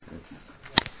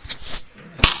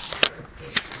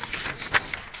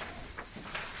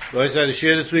Like I said, the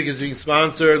shiur this week is being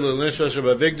sponsored L'Nishma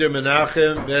Shabbat Victor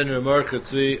Menachem Ben Remor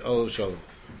Chatzi Olav Shalom.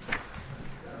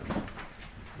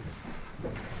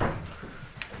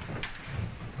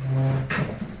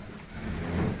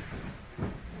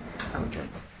 Okay,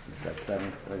 it's at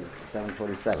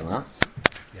 7:47, huh?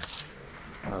 Yeah.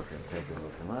 Okay, take a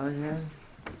look at here.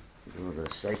 A little bit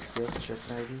of Shakespeare shit,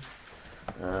 maybe.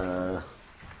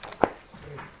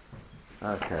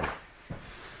 Okay.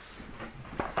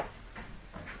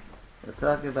 We're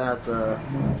talking about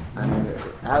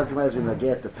our Gemara is going to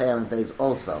get the parent base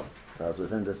also, so it's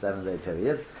within the 7-day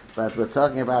period. But we're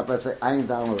talking about, let's say, Ein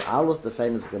Daled Aleph, the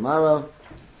famous Gemara,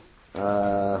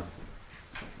 Gufa,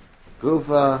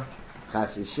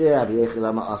 Chatzi Shiur, V'yechil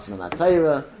Lama Osman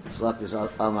HaTorah, Shlokish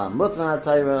Ama Mutman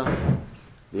HaTorah,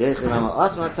 V'yechil Lama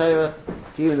Osman HaTorah,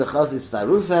 Kivin the Chosli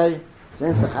Starufei,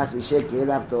 since the Chatzi Shiur gave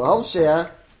up to a whole share,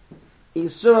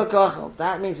 Isur Kochel,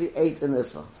 that means he ate in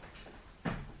Issa.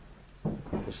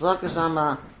 Shlokish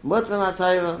Ama Mutman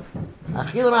HaTorah,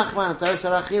 Achila Machman HaTorah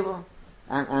said Achila,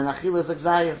 and Achila is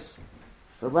Exayas,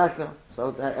 for Leka.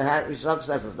 So Shlokish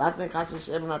says it's nothing Chatzi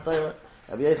Shiur in HaTorah.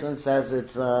 Rabbi Yechon says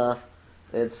it's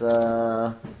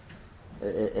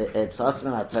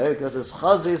Osman HaTorah because it's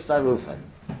Chazi Sarufei.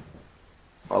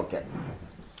 Okay.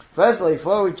 Firstly,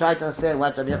 before we try to understand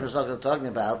what Rabbi Yechon is talking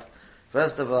about,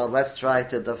 first of all, let's try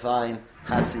to define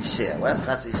Chatzi Shiur. What does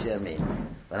Chatzi Shiur mean?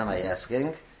 What am I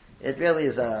asking? It really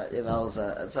is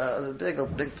it's a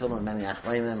big tool in many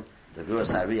achronim. The Guru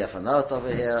Sariya Fanot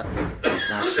over here. He's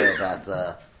not sure about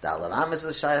Daled Amos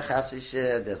is Shayach Chatzi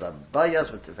Shiur. There's a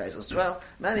bias with Tefes Yisrael.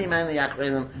 Many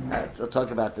achronim to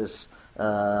talk about this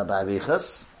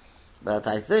barichas. But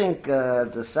I think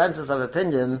the sentence of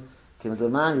opinion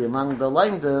Kimdumani among the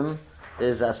Loimdim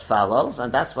is as follows,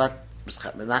 and that's what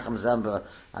Menachem Zemba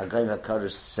Agaim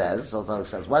HaKodesh says. Although it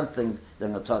says one thing they're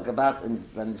going to talk about, in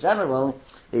general,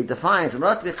 he defines in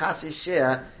order to be Chatzi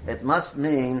Shiur, it must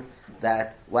mean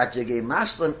that what you gave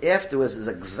mashlim afterwards is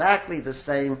exactly the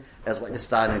same as what you're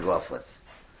starting off with.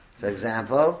 For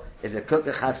example, if you cook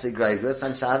a chatzi greivis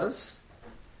on Shabbos,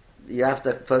 you have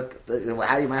to cook,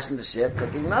 how you mashlim the shiur,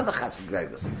 cooking another chatzi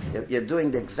greivis. You're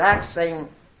doing the exact same,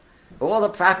 all the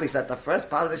properties that the first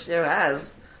part of the shiur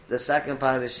has, the second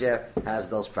part of the shiur has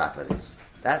those properties.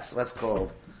 That's what's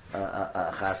called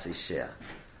a chatzi shiur.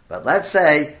 But let's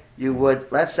say you would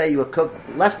cook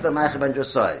less than Ma'achim ben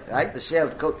Drosoi, right? The share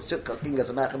of cooking is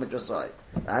a Ma'achim ben Drosoi,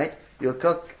 right? You would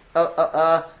cook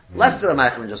less than a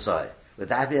Ma'achim ben Drosoi. Would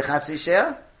that be a Chatzi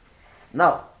Shiur?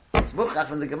 No. It's Muchach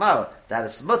from the Gemara that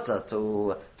it's mutter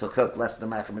to cook less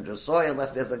than a Ma'achim ben Drosoi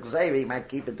unless there's a Gzeiri, you might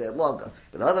keep it there longer.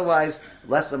 But otherwise,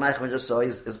 less than Ma'achim ben Drosoi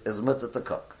is mutter to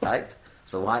cook, right?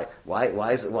 So why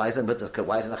is it mutter to cook?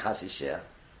 Why isn't it a Chatzi Shiur?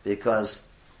 Because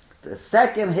the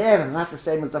second half is not the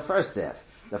same as the first half.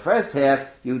 The first half,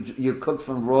 you cook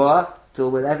from raw to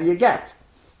whatever you get.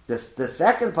 The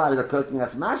second part of the cooking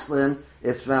that's mashlim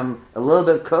is from a little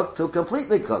bit cooked to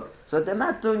completely cooked. So they're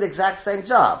not doing the exact same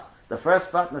job. The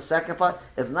first part and the second part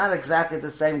is not exactly the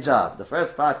same job. The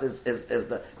first part is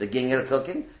the beginning of the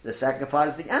cooking. The second part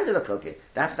is the end of the cooking.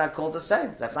 That's not called the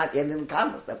same. That's not ending in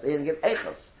kamas. That's ending in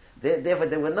echos. Therefore,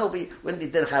 there wouldn't be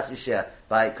din Chatzi Shiur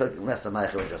by cooking less than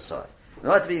Ma'achim ben Drosoi. In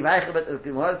order to be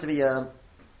a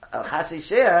Chatzi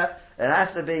Shiur, it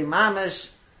has to be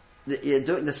mamish. You're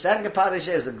doing the second part of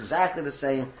the shiur is exactly the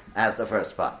same as the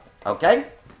first part. Okay,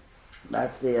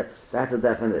 that's the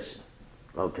definition.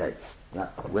 Okay, now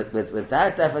with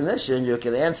that definition, you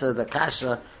can answer the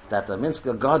kasha that the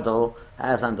Minsker Gadol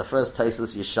has on the first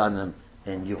Taisus Yishanim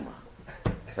in Yuma.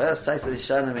 First Taisus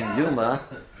Yishanim in Yuma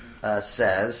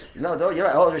says, you're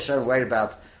all Yishanim worried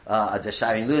about a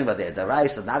Desharin Luyim, but they're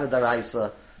deraisa, not a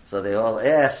deraisa. So they all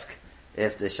ask,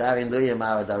 if the Sharin Luyim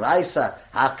are a deraisa,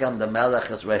 how come the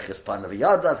Melech is Reichis Pan of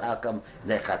Yodav? How come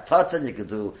Nechatotan? You could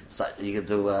do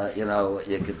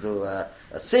a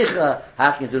Sicha.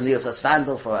 How can you do Niels a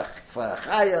sandal for a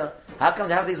Chaya? How come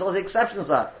they have all the exceptions?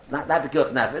 Not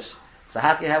B'Kirch Nefesh. So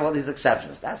how can you have all these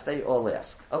exceptions? That's they all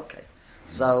ask. Okay.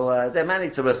 So there are many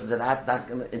Terutzim. They're not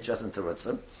interested in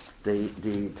Terutzim. The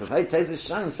Tefei Tezis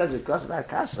Shan says, because of that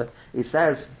kasha, he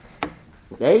says,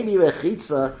 maybe the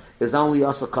chitza is only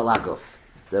also kolaguf.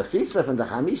 The chitza from the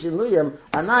Hamishin Luyim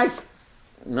are nice,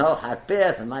 hot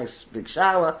bath, a nice big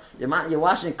shower. You're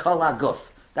washing kolaguf.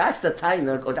 That's the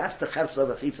tainug, or that's the chepsa of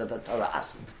a chitza that Torah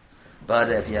asked. But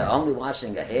if you're only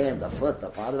washing a hand, a foot, a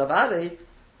part of the body,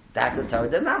 that the Torah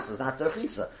didn't ask. It's not the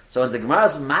chitza. So in the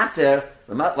Gemara's matter,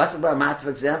 what's the Gemara matter, for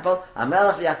example?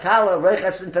 Amelech v'yakala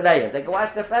reiches in pereya. They can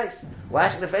wash their face.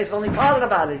 Washing the face is only part of the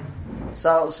body.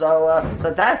 So that's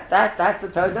the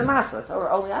Torah didn't ask. The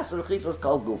Torah only asked the chitza is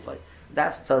called gufay.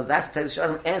 That's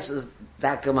Rishonim answers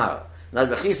that Gemara. Now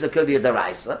Bechisa could be a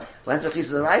deraisa. When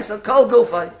Bechisa deraisa, kol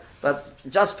gufay. But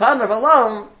just panav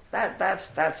alone,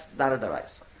 that's not a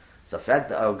deraisa. So fact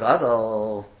the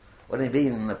Gadol, what do you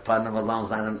mean the panav alone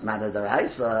is not a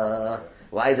deraisa?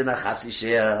 Why is it a chatzi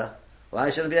shiur? Why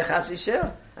shouldn't it be a chatzi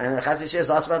shiur? And the chatzi shiur is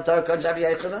asman Torah kon Javi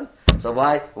Yechanan. So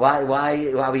why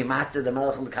we matter the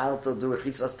Melech and the Kal to do a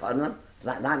chitzas panav? It's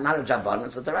not a jabban,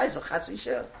 it's a deraisa, chatzi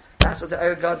shiur. That's what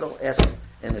the Gadol asks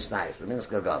in Mishnayos, the Minsk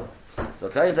Gadol. So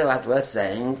according to what we're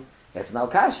saying, it's no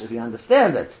kash if you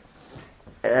understand it.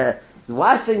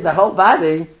 Washing the whole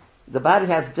body, the body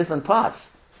has different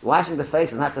parts. Washing the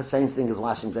face is not the same thing as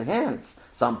washing the hands.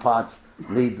 Some parts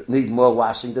need more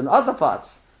washing than other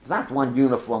parts. It's not one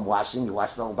uniform washing. You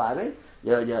wash the whole body.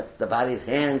 The body's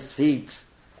hands, feet,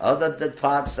 other the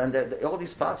parts, and all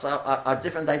these parts are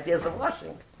different ideas of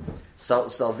washing.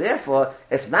 So therefore,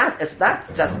 it's not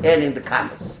just adding the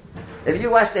kamas. If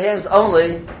you wash the hands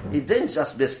only, you didn't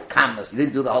just miss kamas. You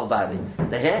didn't do the whole body.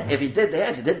 If you did the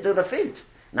hands, you didn't do the feet.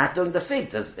 Not doing the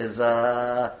feet is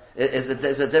a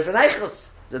different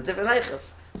eichus. It's a different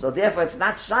eichus. So therefore, it's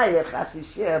not shayach chatzi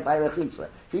shiur by rechitza.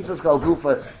 Chitza's called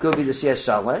gufa could be the shiur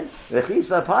shalom.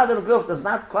 Rechitza, part of the guf, does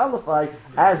not qualify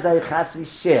as a chatzi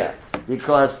shiur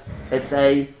because it's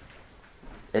a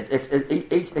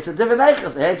different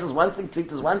eichus. The hands is one thing,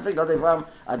 feet is one thing. I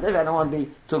don't want to be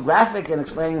too graphic in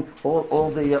explaining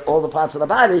all the parts of the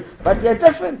body, but they're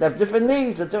different. They have different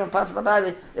needs. They're different parts of the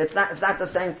body. It's not the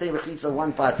same thing. Rechitza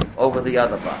one part over the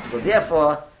other part. So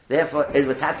therefore, it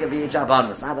would have to be a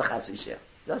jabban. It's not a chatzi shiur.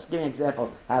 Just give me an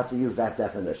example how to use that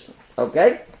definition.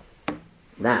 Okay?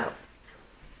 Now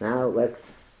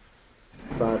let's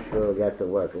start to get to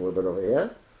work a little bit over here.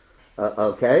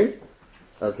 Okay?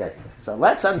 So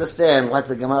let's understand what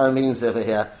the Gemara means over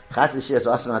here. Chatzi shiur is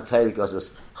also not Torah because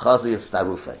it's chazi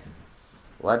starufei.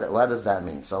 What does that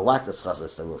mean? So what does chazi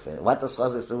starufei? What does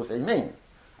chazi starufei mean?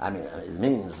 I mean, it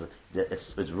means that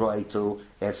it's right to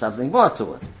add something more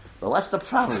to it. But what's the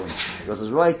problem? Because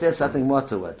it's right there, something more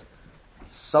to it.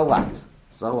 So what?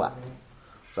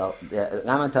 So I'm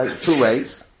going to tell you two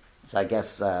ways, which I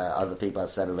guess other people have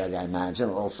said already, I imagine,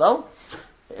 also.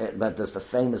 But there's the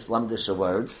famous Lamdisha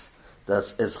words.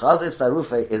 Is Chazis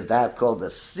Tarufe, is that called a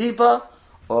Siba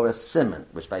or a Simon?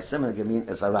 Which by Simon can mean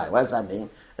is a right. What does that mean?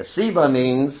 A Siba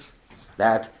means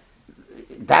that's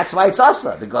why it's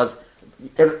also, because you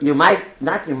shouldn't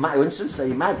say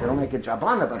you might, you don't make it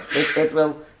Drabana, but it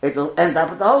will end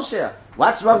up with the whole share.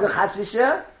 What's wrong with Chatzi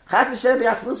shiur? Chatzi shiur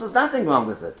b'yatzlus, there's nothing wrong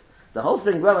with it. The whole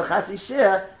thing wrong with Chatzi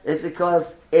shiur is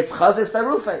because it's Chazis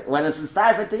Tarufe. When it's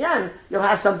Mitzayef at the end, you'll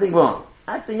have something wrong.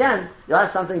 At the end, you'll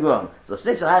have something wrong. So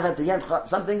since you have at the end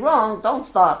something wrong, don't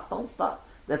start.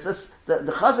 That's just, the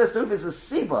Chazis Tarufe is a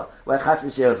Siba where Chatzi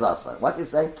shiur is also. What's he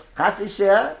saying? Chatzi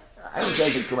shiur, I don't say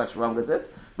anything too much wrong with it,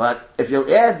 but if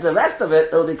you'll add the rest of it,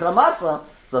 it'll become Asa.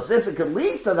 So since it could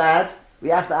lead to that, we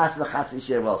have to ask the Chatzi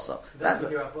shiur also. That's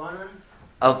your Rabbanan?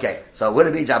 Okay, so would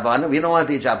it be Jabana? We don't want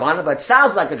to be Jabana, but it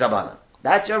sounds like a Jabana.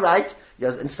 That you're right.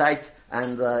 Your insight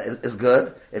and is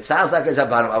good. It sounds like a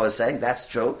Jabana, I was saying. That's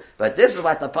true. But this is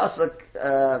what the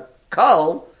Pasuk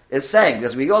Kol is saying,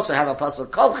 because we also have a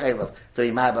Pasuk Kol Chaylev to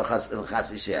Imai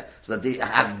B'Chatzi shiur. So the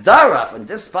Hagdara from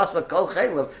this Pasuk Kol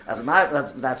Chaylev,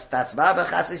 that's Ma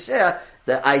B'Chatzi shiur.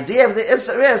 The idea of the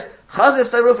Isser is Chazis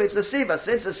Tarufe, it's the Siba.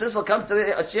 Since the Sis will come to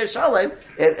the Shiur Shalom,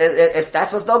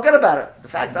 that's what's no good about it. The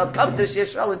fact they'll come to the Shiur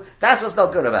Shalom, that's what's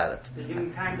no good about it. They're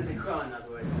giving time to the Qur'an, in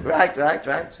other words.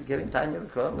 Right. So giving time to the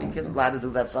Qur'an. We can allow to do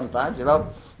that sometimes. You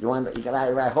can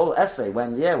write a whole essay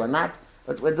when not,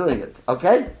 but we're doing it.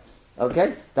 Okay.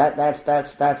 That's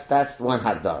one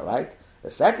Hagdara, right?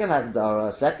 The second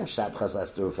Hagdara, second Shat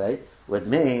Chazis Tarufe would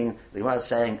mean the Gemara is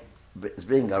saying it's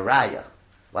being a raya.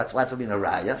 What's it mean a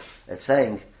raya? It's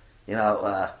saying, when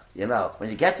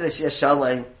you get to the Shiur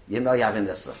Shalom, you have an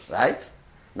Issa, right?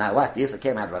 Now what? The Issa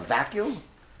came out of a vacuum?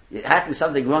 It had to be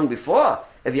something wrong before.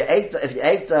 If you ate,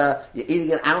 you're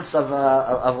eating an ounce of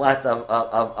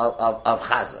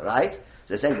chaza, right? So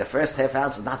you're saying the first half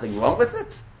ounce is nothing wrong with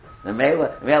it? And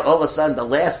all of a sudden the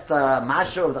last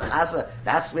mashu of the chaza,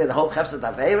 that's where the whole chefset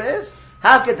avera is?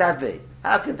 How could that be?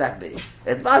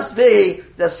 It must be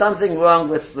there's something wrong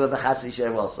with the Chatzi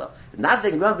shiur also.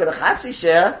 Nothing wrong with the Chatzi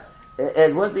shiur,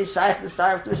 it would be shaykh to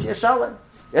start to Shiur Shalom.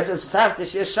 If it's start to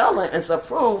Shiur Shalom, it's a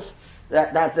proof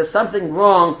that there's something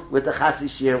wrong with the Chatzi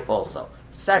shiur also.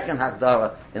 Second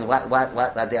Hagdara, and what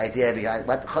the idea behind,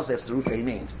 what Chazis Tarufe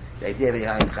means, the idea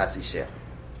behind Chatzi shiur.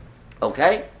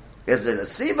 Okay? Is it a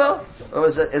Siba, or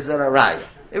is it a Raya?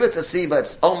 If it's a Siba,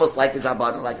 it's almost like a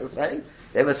Jabban, like you're saying.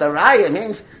 If it's a raya, it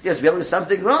means there's really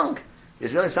something wrong.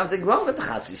 There's really something wrong with the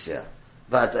Chatzi shiur.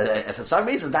 But for some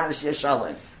reason, not a shiur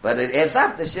shalom. But it adds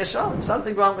up to shiur shalom.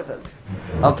 Something wrong with it.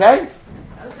 Okay?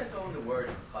 How does that go in the word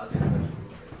chatzi?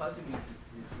 Chatzi means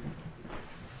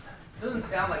it doesn't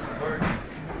sound like the word.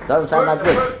 Doesn't sound like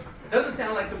which? Doesn't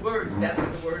sound like the words. That's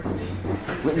what the words mean.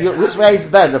 Which way is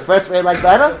better? The first way like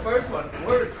better? The first one, the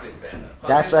words fit better.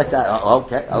 That's right.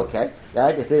 Okay.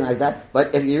 Right, you think like that.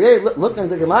 But if you really look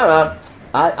into the Gemara,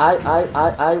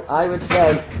 I would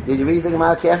say, did you read the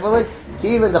Gemara carefully?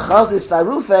 Even the chatzi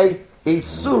sarufe is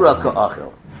surah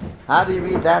ka'achil. How do you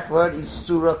read that word? Is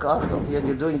surah ka'achil.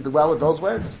 You're doing well with those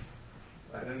words.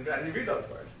 I didn't read those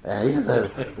words.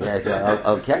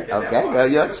 Okay.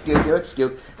 You're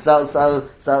excused. So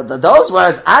those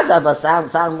words, ajaba,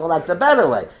 sound more like the better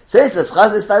way. Since it's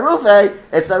chatzi sarufe,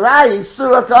 it's a rai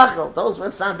surah ka'achil. Those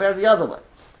words sound better the other way.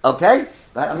 Okay?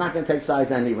 But I'm not going to take sides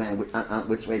anyway on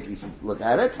which way we should look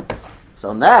at it.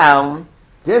 So now,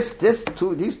 these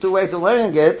two ways of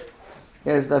learning it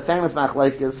is the famous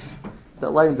machlekes. The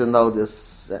learned to know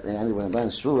this. Anyone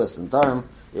learns Shvuas and Durham,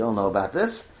 you all know about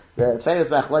this. The famous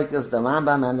machlekes, the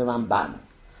Rambam and the Ramban.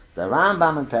 The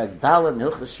Rambam in Perek Dalet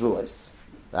Hilchos Shvuas,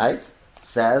 right,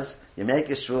 says you make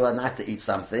a shvua not to eat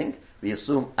something. We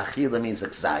assume achila means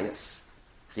exayas.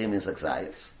 Achila means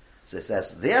exayas. So it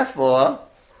says, therefore,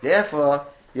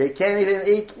 you can't even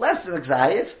eat less than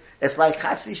exayas. It's like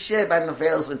chatzi shiur by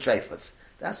nevelos and treifas.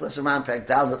 That's what Shemam Perek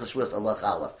Dalet Hilchos Shvuas Allah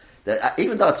Challah.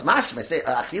 Even though it's mashma, say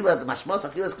achila, the mashmos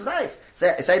achila is exayas.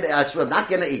 Say the shvua not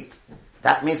going to eat.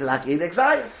 That means you're not going to eat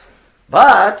exayas.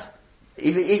 But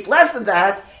if you eat less than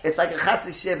that, it's like a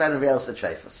chatzi shiur by nevelos and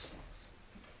treifas.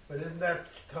 But isn't that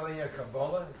telling you a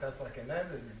Kabbalah? That's like a net.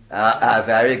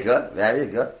 Very good.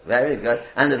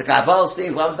 And the Kabbalah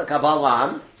thing, what was the Kabbalah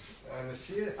on?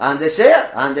 On the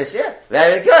shiur.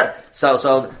 Very good. So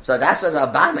that's what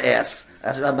Rabban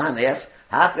asks.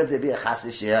 How could there be a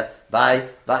chatzi shiur by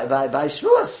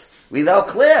shvuas? We know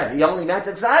clear. He only meant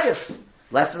exayas.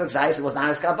 Less than exayas, it was not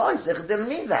his Kabbalah. He didn't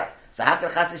mean that. So how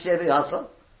could chatzi shiur be also?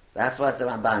 That's what the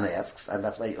Ramban asks, and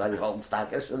that's why we hold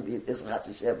stock. Shouldn't be is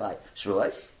chatzi shiur by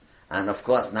shvuas. And of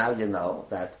course, now you know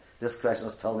that this question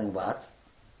is telling what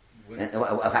the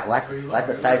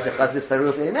types of chatzi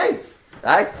sarufe means,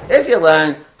 right? If you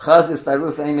learn chatzi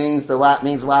sarufe means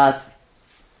means what?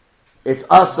 It's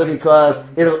also because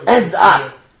it'll end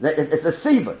up. It's a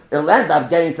sibur. It'll end up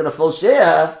getting to the full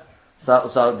shiur.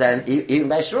 So then even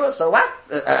by shvuas, so what?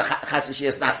 Chatzi shiur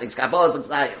is nothing. It's Kabbalah is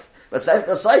exayas. But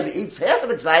if he eats half of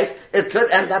the exayas, it could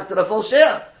end up to the full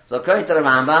shiur. So according to the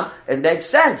Rambam, it makes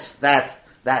sense that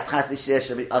chatzi shiur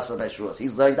should be also by shvuas.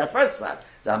 He's learning that first side.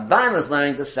 The Ramban is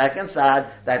learning the second side,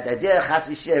 that the idea of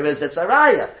chatzi shiur is it's a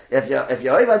raya. If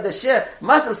you're over the shiur,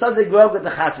 must have something wrong with the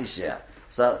chatzi shiur.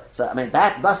 So I mean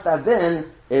that must have been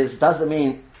doesn't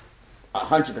mean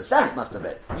 100% must have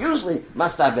been. Usually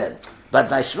must have been. But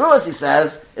by shvuas he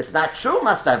says it's not true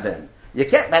must have been. You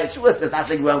can't by shvuas there's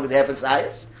nothing wrong with half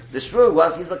exayas. The shvur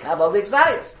was he's makabel the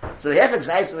exayas. So the half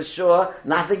exayas was sure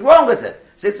nothing wrong with it.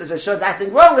 Since there's sure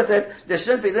nothing wrong with it, there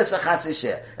shouldn't be this a chatzi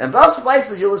shiur. In both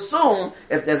places you'll assume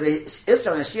if there's a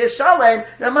issa and a shiur shalem,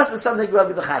 there must be something wrong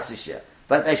with the chatzi shiur.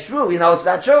 But by shvur we know it's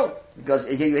not true because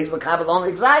he's makabel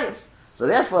only exayas. So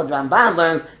therefore, the Ramban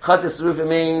learns chatzi sarufe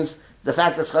means the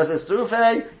fact that chatzi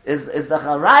sarufe is the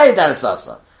harai that it's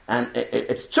also. And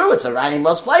it's true, it's a rai in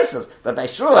most places. But by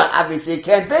shvua, obviously it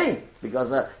can't be. Because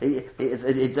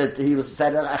he was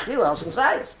said achila al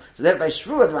shemsayis. So that by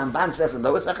shvua, the Ramban says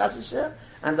no, it's a chatzi shiur.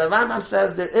 And the Rambam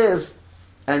says there is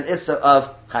an issa of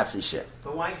chatzi shiur.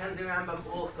 But why can't the Rambam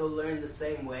also learn the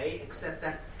same way, except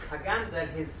that Hagan, that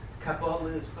his Kabbalah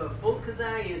is for full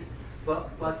kazayas, but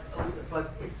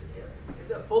it's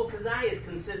the full kazayas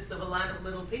consists of a lot of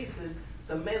little pieces.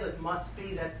 So Melech must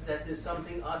be that there's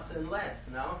something us and less,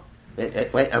 no?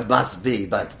 It must be,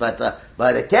 but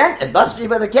it can't. It must be,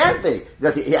 but it can't be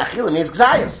because achila means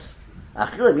gzayis.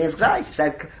 Achila means gzayis. He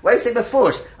said, what did he say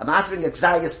before? I'm asking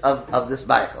gzayis of this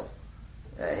Bible.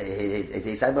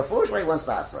 He said before what he wants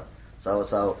to ask.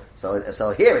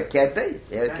 So here it can't be.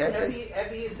 Here it can't be.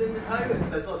 Every is in the Torah. It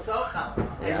says lo sochal,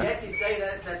 and yet you say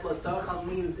that lo sochal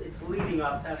means it's leading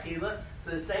up to achila. So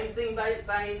the same thing by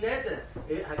neder.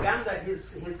 Hagam that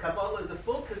his Kabbalah is a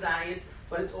full kazayis,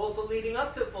 but it's also leading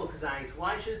up to full kazayis.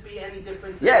 Why should it be any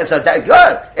different? Yeah, so that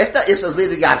good. If the issa is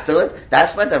leading up to it,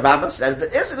 that's what the Rambam says. The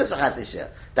issa is a chatzi shiur.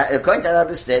 That according to that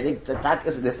understanding, that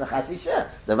is a chatzi shiur.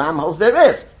 The Rambam holds there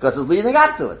is because it's leading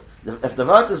up to it. If the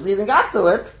word is leading up to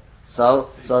it. So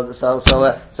by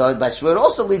shvur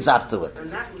also leads up to it.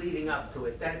 And not leading up to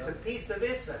it. That's a piece of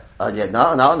issa. Oh yeah,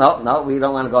 no. We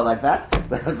don't want to go like that.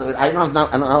 So I don't know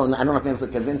if I'm able to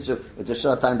convince you with the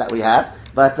short time that we have.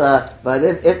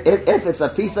 if it's a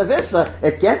piece of Issa,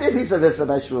 it can't be a piece of Issa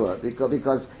by Shua,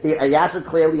 because Yasser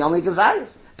clearly only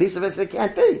Gazayas. Piece of Issa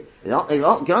can't be. It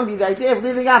can only be the idea of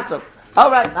leaving after. All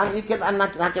right, I'm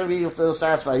not going to read it to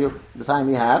satisfy you the time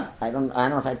we have. I don't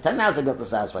know if I had 10 hours to be able to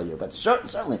satisfy you, but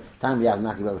certainly time we have, I'm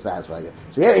not going to be able to satisfy you.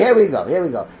 So here we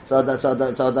go. So the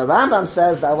Rambam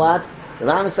says that what? The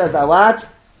Rambam says that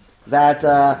what? That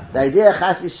the idea of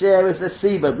Chatzi Shiur is the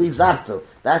Siba, leads up to.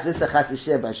 That's just a Chatzi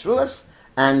Shiur by Shvuas,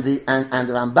 and the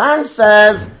Ramban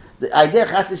says the idea of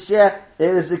Chatzi Shiur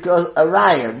is because a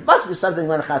raya must be something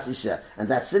around a Chatzi Shiur, and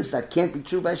that since that can't be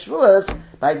true by Shvuas,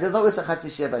 there's always a Chatzi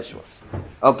Shiur by Shvuas.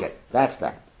 Okay, that's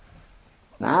that.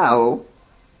 Now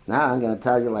I'm going to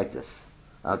tell you like this.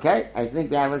 Okay, I think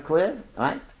we have it clear, all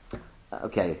right?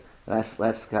 Okay, let's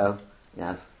go. I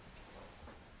don't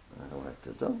know what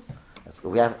to do. Let's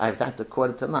go. I have time to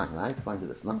 8:45, right? According to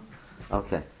this, no?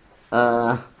 Okay.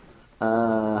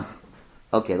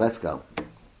 Okay, let's go.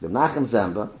 The Menachem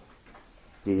Zemba,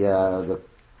 the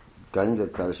going to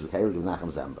Kodesh V'Keilu, the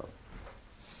Menachem Zemba,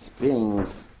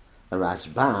 springs a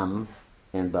Rashbam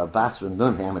in Babasra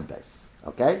Nun Hamid Beis.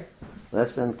 Okay?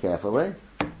 Listen carefully.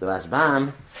 The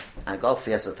Rashbam, I go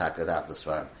fast attack without this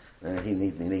firm. He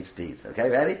needs speed. Okay,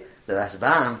 ready? The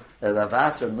Rashbam, the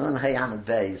Babasra Nun Hamid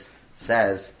Beis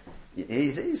says,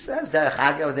 he says there,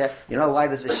 there. You know why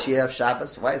there's a shiur of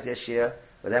Shabbos? Why is there a shiur?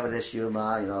 Whatever the shiur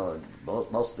ma,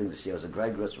 most things the shiur is a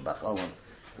gregorous for Bacholim.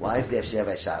 Why is there a shiur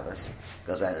by Shabbos?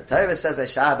 Because when the Torah says by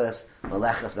Shabbos,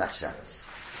 Melechas Bach Shabbos.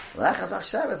 Melechas Bach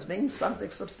Shabbos means something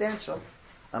substantial.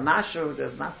 A mashu,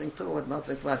 there's nothing to it,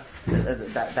 nothing to it.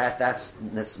 That's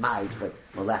nismaid for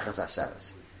Melechas Bach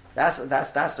Shabbos. That's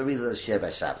the reason the shiur by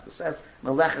Shabbos. It says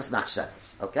Melechas Bach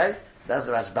Shabbos. Okay, that's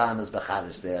the Rashbam is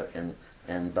bechadish there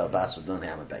in Babas Nun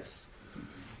Hammer Base.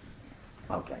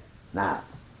 Okay, now,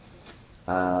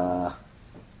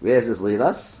 where's this lead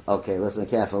us? Okay, listen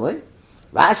carefully.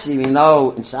 Rashi, we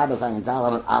know in Shabbos Ayin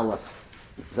Dalam and Aleph,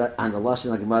 on the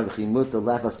Lashon of Gemara V'chimut the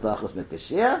lefas Bachos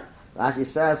Mikashir. Rashi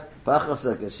says Bachos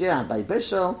Mikashir and by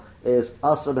Bishul is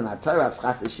also ben HaTorah. It's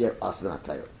Chatzi Shiur also ben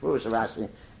HaTorah. Furush Rashi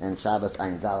in Shabbos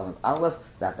Ayin Dalam and Aleph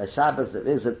that by Shabbos there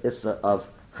is an Issa of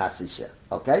Chatzi Shiur.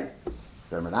 Okay,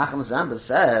 so Menachem Zamba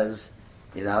says,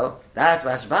 that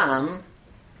Rashbam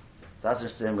doesn't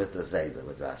stem with the Zayda,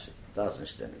 with Rashi. It doesn't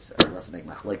stem, he says. He wants to make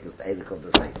machlokes the Eidik of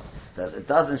the Zayda. He says it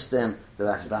doesn't stem the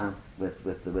Rashbam with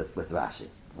Rashi.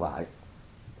 Why?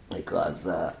 Because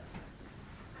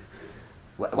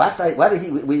what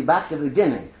did we back to the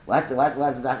beginning? What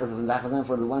was that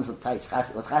for the ones who teach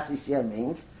what Chatzi Shiur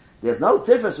means? There's no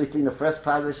difference between the first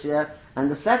part of the Shiur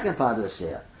and the second part of the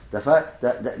Shiur.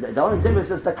 The only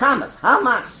difference is the kamas. How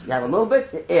much? You have a little bit,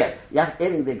 you add. You have to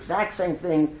add the exact same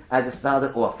thing as you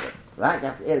started off with. Right? You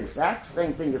have to add the exact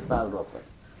same thing you started off with.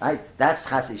 Right? That's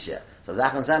Chatzi Shiur. So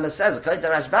Nachman Zama says, according to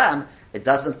Rashbam, it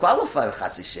doesn't qualify for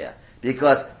Chatzi Shiur.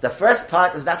 Because the first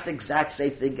part is not the exact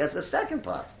same thing as the second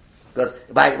part. Because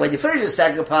when you finish the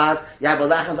second part, you have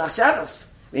Belachan Bach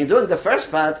Shabbos. When you're doing the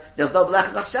first part, there's no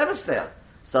Belachan Bach Shabbos there.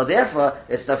 So therefore,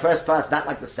 it's the first part. It's not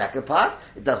like the second part.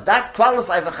 It does not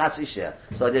qualify for Chatzi Shiur.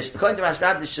 So according to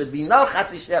Rashbam, there should be no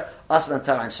Chatzi Shiur also on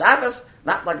Torah and Shabbos,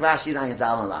 not like Rashi and Ayin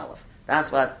Dal and Aleph.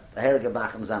 That's what the Heilige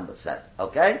Menachem Zamba said.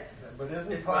 Okay? But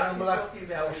isn't part of Melech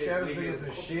Shabbos because of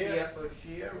shiur?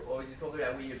 Or you talking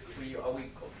about we a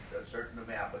certain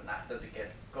amount, but not does it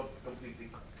get completely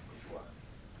cut?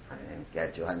 I didn't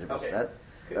get you 100%.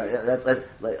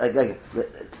 Okay.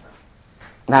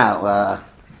 Now.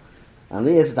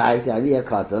 Aliyah's diet, Aliyah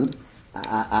Cotton,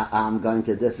 I'm going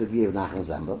to disagree with Nachman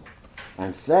Zembel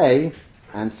and say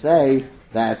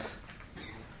that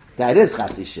is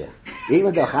Chatzi Shiur.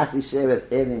 Even though Chatzi Shiur is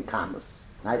adding kamas,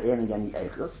 not adding any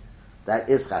eichus, that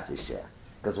is Chatzi Shiur.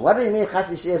 Because what do you mean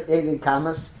Chatzi Shiur is adding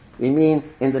kamas? We mean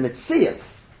in the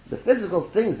mitzias, the physical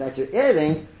things that you're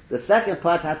adding, the second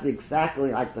part has to be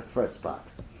exactly like the first part.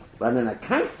 But in a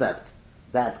concept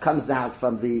that comes out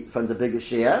from the bigger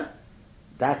shiur,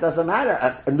 that doesn't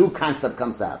matter. A new concept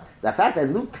comes out. The fact that a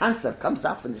new concept comes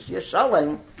out from the shiur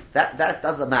shalom, that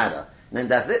doesn't matter. And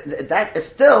that it's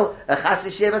still a Chatzi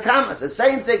Shiur b'kamas. The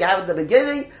same thing I have at the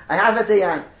beginning, I have at the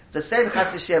end. The same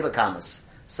Chatzi Shiur b'kamas.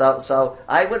 So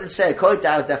I wouldn't say, according to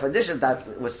our definition, that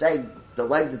we're saying the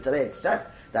language today,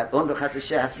 except that under Chatzi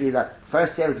Shiur has to be the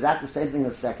first half exactly the same thing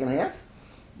as the second half.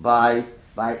 By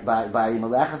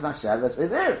Melechas Bach Shabbos,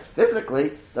 it is.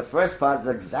 Physically, the first part is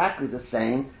exactly the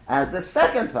same as the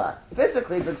second part.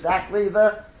 Physically, it's exactly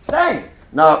the same.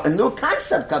 Now, a new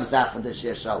concept comes out from the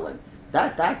shiur shalom.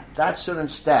 That shouldn't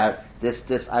stare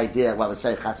this idea. What we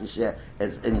say, Chatzi Shiur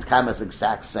is in Kama's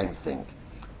exact same thing.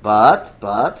 But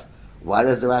what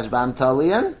is the Rashbam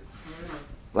Tolian?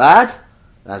 What?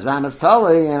 Rashbam is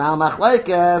totally in Al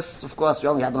Machlekes. Of course, we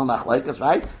only have no Machlekes,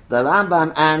 right? The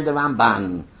Rambam and the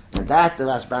Ramban. And that the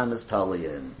Rashbam is totally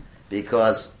in.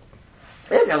 Because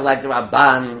if you're like the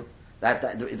Ramban,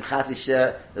 that the Chatzi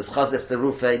Shear is Chazes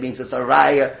Terufa, means it's a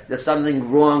raya, there's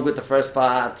something wrong with the first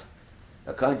part.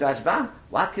 According to Rashbam,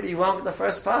 what could be wrong with the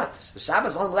first part?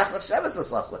 Shabbos only Melech Shabbos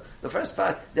is Lachla. The first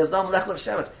part, there's no Melech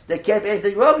Shabbos. There can't be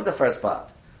anything wrong with the first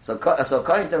part. So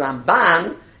according to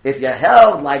Ramban, if you're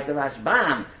held like the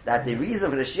Rashbam, that the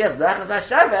reason for the Shear is Melech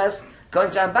Shabbos,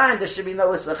 according to Ramban, there should be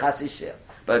no Issa Chatzi Shear.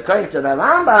 But according to the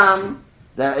Rambam,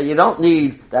 you don't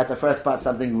need that the first part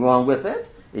something wrong with it.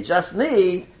 You just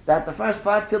need that the first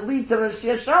part could lead to the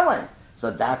Shear Shalom. So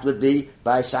that would be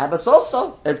by Shabbos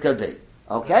also. It could be.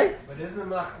 Okay? But isn't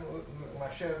the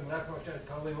Machshav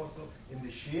totally also in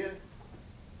the shear?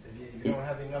 If you don't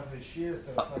have enough of the shear,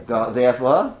 so it's not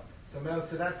therefore? So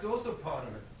that's also part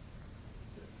of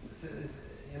it.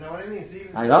 You know what I mean?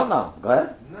 I don't know. Go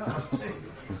ahead. No, I'm saying,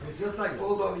 it's just like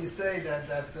although you say that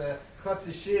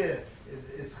Chatzi Shear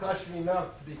is chashmi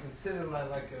enough to be considered like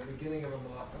a beginning of a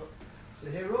malacha. So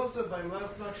here also by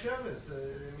Melach's Machshavas, I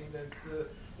mean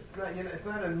it's not it's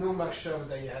not a new Machshav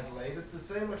that you had later. It's the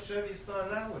same Machshav you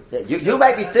started out with. Yeah, you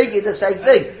might be thinking the same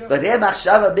thing, but here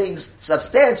Machshava means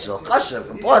substantial, chashav,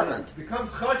 important. It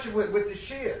becomes chashav with the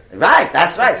shear. Right,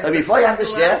 that's right. So before you have the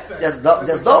shear, there's no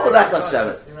Melech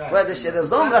Machshavas. Before the shear,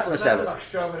 there's no Melech Machshavas.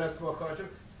 That's more chashav.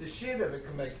 It's the shear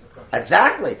that makes a chashav.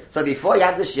 Exactly. So before you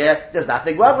have the shear, there's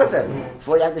nothing wrong with it.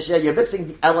 Before you have the shear, you're missing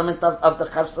the element of the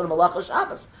Chavsar Malach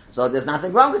Shabbos. So there's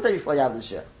nothing wrong with it before you have the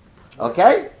shear.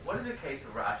 Okay? What is the case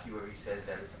of Rashi where he says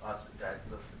that it's us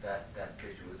that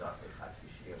tissue is us Chatzi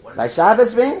Shear? By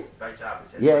Shabbos, mean? By Shabbos.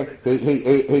 Yeah,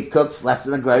 he cooks less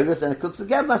than a gregus, and it cooks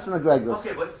again less than a gregus.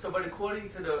 Okay, but according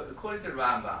to the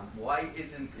Rambam, why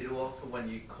isn't it also when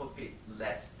you cook it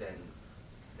less than?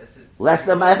 Less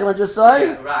than Ma'achim Jasoi?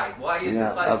 Yeah, right. Why is it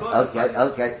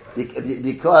okay.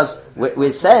 Because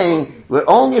we're saying we're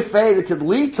only afraid it could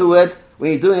lead to it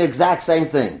when you're doing the exact same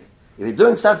thing. If you're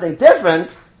doing something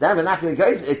different, then we're not going to go.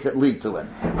 It could lead to it.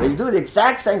 When you do the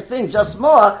exact same thing, just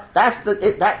more,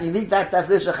 that you need that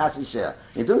definition of Chatzi Shear.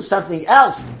 You're doing something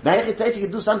else. You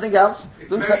can do something else.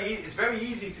 It's very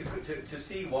easy to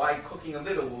see why cooking a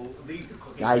little will lead to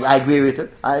cooking. I agree with you.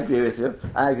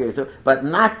 But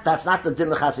that's not the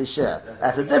din of Chatzi Shear.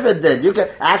 That's a different din. You can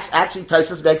actually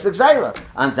Tosfos makes a gzeira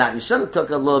on that. You shouldn't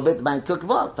cook a little bit. You might cook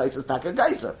more. Tosfos take a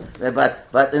geyser.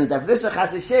 But in the definition of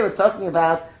Chatzi Shear, we're talking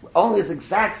about only the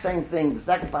exact same thing. The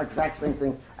second part, exact same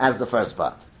thing as the first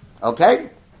part. Okay.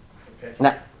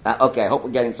 Now, okay. I hope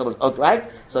we're getting some. Okay, right.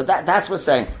 So that's what we're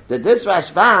saying. That this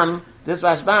Rashbam,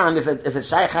 if it's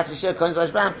Shaykh Chatzi Shear, according to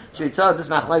Rashbam, should be told this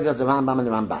Machlekes the Rambam and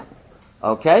the Ramban.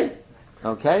 Okay.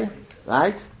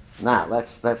 Right. Now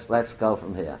let's go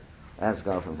from here.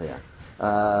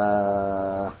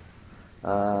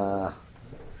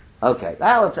 Okay.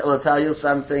 Now we'll tell you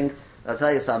something. I'll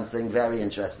tell you something very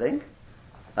interesting.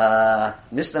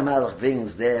 Mishnah Malach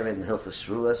brings there in Hilchos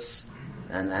Shvuos,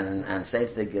 and same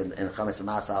thing in Chametz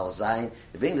Matzah Al Zayin.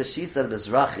 He brings a Shita of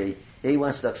Mizrahi. He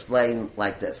wants to explain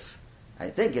like this. I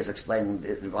think he's explaining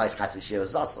why Chatzi Shear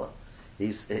is also.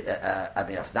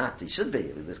 If not, he should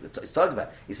be. He's talking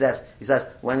about. He says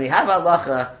when we have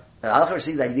halacha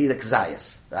receives that you need a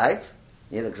kzayis, right?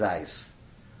 You need a kzayis.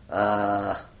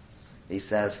 He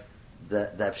says the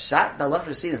pshat the halacha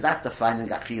receives is not defining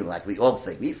achila like we all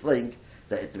think. We think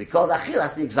that to be called achila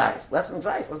has to be kzayis. Less than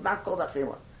kzayis, it's not called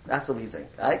achila. That's what we think,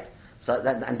 right? So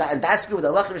and that's good.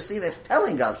 The halacha receives is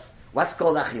telling us what's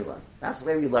called achila. That's the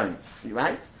way we learn,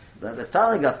 right? It's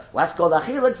telling us what's called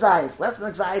achila kzayis. Less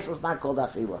than kzayis is not called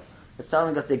achila. It's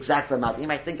telling us the exact amount. You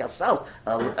might think ourselves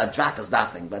a drop is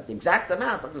nothing, but the exact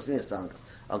amount the is telling us.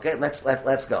 Okay, let's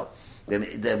go. The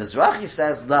Mizrahi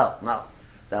says no.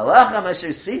 The halacha Masher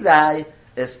Sidai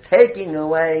is taking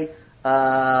away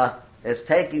malchus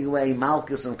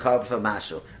and korban for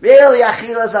mashu. Really,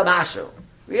 achila is a mashu.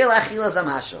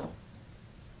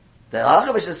 The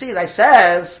halacha Masher Sidai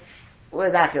says, we're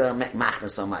not going to make machna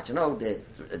so much. You know,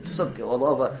 it's all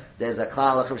over. There's a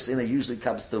klal Chassidina usually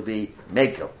comes to be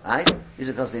mekel, right?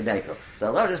 Usually comes to be mekel. So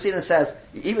Allah Chassidina says,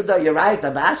 even though you're right,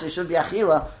 the masha should be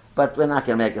achila, but we're not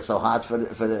going to make it so hard for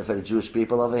the Jewish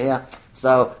people over here.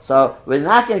 So we're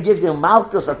not going to give you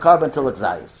malchus or korban till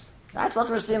exayis. That's what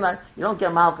we're seeing. Like, you don't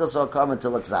get malchus or korban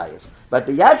till exayis. But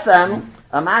the yatzem,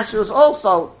 a masha is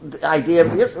also the idea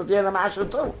of this is the masha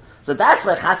too. So that's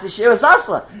why Chatzi Shear is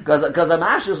asla, because a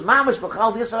mash is mamish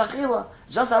b'chal d'yisar achila.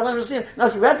 Just how we've seen. Now,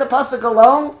 if you read the pasuk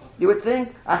alone, you would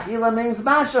think achila means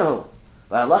mashahu.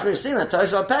 But Allah Rishina,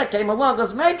 Tosh Pek came along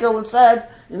as Mekel and said,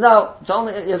 it's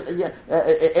only,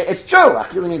 it's true,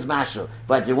 Achila means Mashu.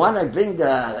 But you want to bring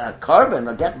a carbon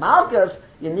or get Malkas,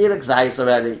 you need Exais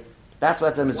already. That's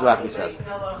what the Mizrahi says.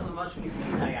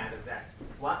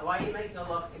 Why are you making a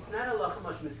loch? It's not a loch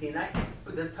much Sinai,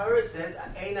 but the Torah says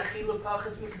ein achila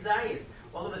pachas mikzayis.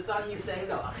 All of a sudden you're saying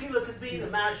no, achila could be the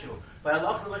mashu, but a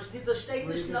loch much the state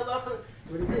in a loch.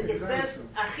 It says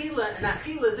achila, and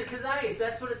achila is a kazayis.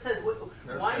 That's what it says.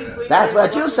 Why are you bringing? That's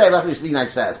what you say. Loch Sinai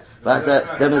says, but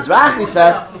the Mizrahi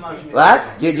says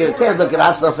what? You can't look it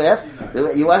up so fast.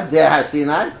 You weren't there, Har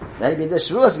Sinai. Maybe the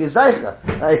Shruas Vizaycha.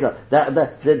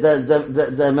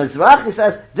 The Mizrahi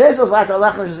says this is what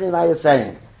Allah Sinai is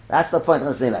saying. That's the point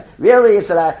of Sinai. Really, it's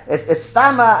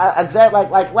stama exact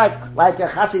like a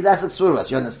Chasidesic Shruas.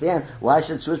 You understand why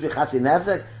should Shruas be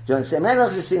Chasidesic? Do you understand? Many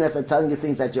of you Sinai are telling you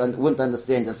things that you wouldn't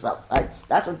understand yourself. Right?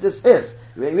 That's what this is.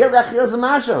 Really, Achil is a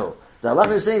mashu. The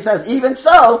Allah says even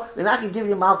so, we're not going to give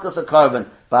you malchus or carbon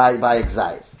by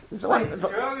exais.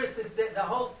 The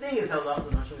whole thing is Allah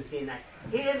Sinai.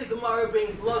 Here the Gemara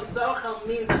brings lo sochel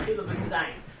means achila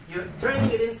b'kazayis. You're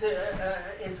turning it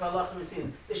into Allah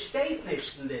Sinai. The state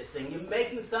nicht in this thing. You're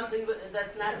making something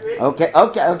that's not written. Okay.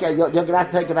 You're going to have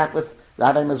to take it up with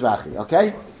Rabbi Mizrahi.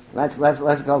 Okay, let's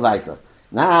go weiter.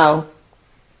 Now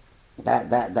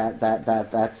that's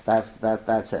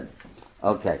it.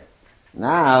 Okay.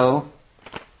 Now,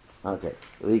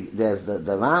 there's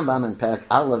the Rambam in Perek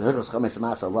Aleph Hilchos Chometz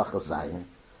Matzah Lachos Zayin,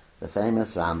 the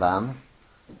famous Rambam.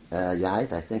 I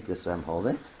think this is what I'm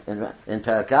holding. In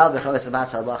Perek Aleph Chometz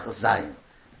Matzah Lachos Zayin,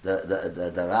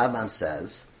 the Rambam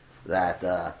says that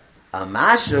a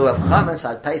mashu of Chometz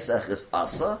at Pesach is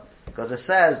asa because it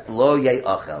says Lo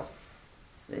Ye'achel.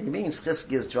 It means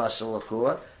Chizki is Drashal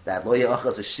L'chura that Lo Ye'achel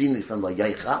is a shini from Lo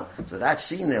Ye'achel. So that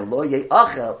shini of Lo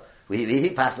Ye'achel he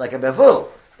passed like a bevu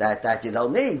that you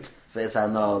don't need for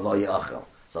no Lo Ye'achel.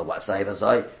 So what Saiv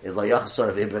Azoi is Lo Ye'achel sort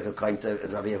of Ibrik according to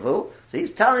Rabbi Yevu. So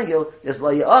he's telling you is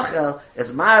Lo Ye'achel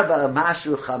is Marba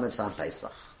Mashu Chametz on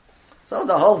Pesach. So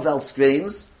the whole Welt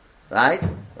screams, right?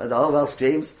 The whole Welt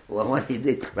screams. Well, when he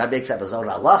did Rabbi makes up his own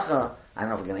halacha. I don't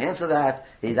know if we're going to answer that.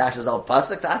 He dashes his own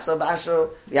pasuk to Asa Bashu.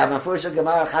 We have Mefusha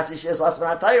Gemara Chasi Shir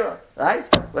Osman HaTorah, right?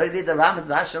 Where did he need the Rambam to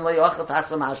dash Lo Ye'achel to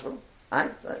Asa Bashu?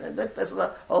 Right? This is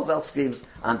the whole world screams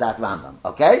on that Rambam.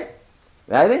 Okay?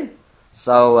 Ready?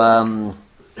 So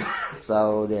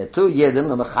there are two Yidden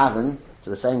who mechaven to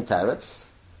the same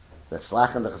teretz, the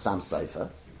Tzlach and the Chassam Sofer,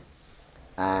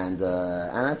 and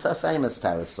it's a famous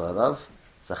teretz sort of.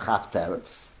 It's a chap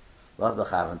teretz. Both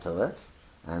mechaven to it.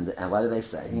 And what are they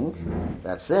saying?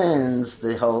 That since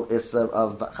the whole Isser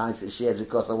of Chayis is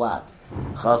because of what?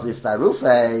 Chazis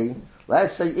Tarufei.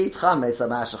 Let's say eat chametz, a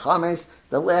masha chametz,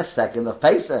 the last second of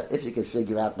Pesach, if you can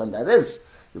figure out when that is.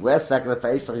 The last second of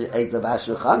Pesach, you ate the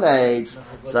masha chametz.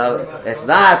 So it's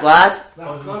not what?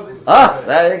 Oh,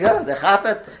 there you go. The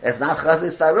chapet. It's not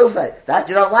chazis tarufei. That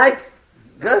you don't like?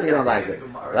 Good, you don't like it.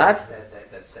 What?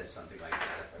 That says something like that,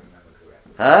 if I remember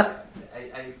correctly. Huh?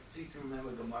 I think to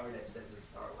remember Gemara that says it's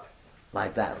far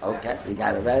like that. Okay, you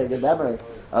got a very good memory.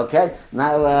 Okay,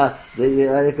 now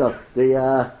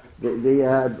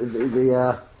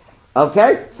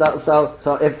okay, so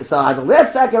on the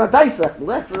last second of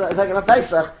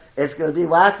Pesach, it's going to be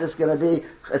what? It's not going to be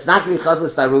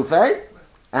Chazos Tarufei,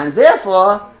 and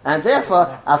therefore, as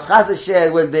Chazos Sheh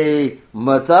would be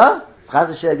Mutter,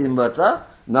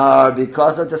 nor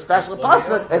because of the special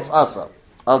pasuk, it's also.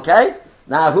 Okay?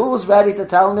 Now, who's ready to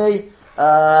tell me,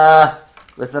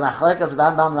 with the Machlekes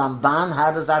Rambam Ramban,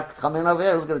 how does that come in over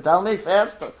here? Who's going to tell me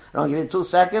fast? I'll give you 2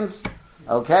 seconds.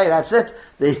 Okay, that's it.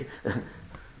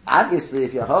 Obviously,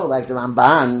 if you hold like the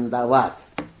Ramban, that what?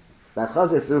 That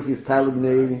Chazos Ruf is telling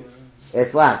me,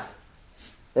 it's what?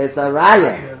 It's a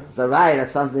raya. It's a raya that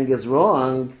something is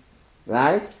wrong,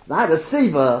 right? It's not a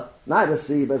siba,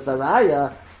 it's a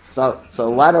raya. So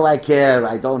why do I care?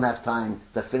 I don't have time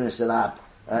to finish it up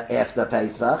after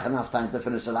Pesach. Enough time to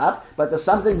finish it up, but there's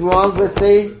something wrong with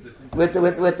the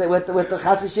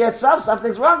Chazis Sheh itself.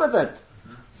 Something's wrong with it.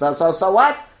 So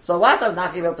what? So what? I'm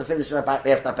not able to finish it up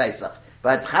after Pesach.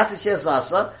 But Chazis Sheh is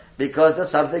also because there's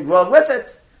something wrong with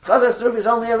it. Chazos Ruf is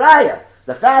only a raya.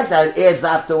 The fact that it adds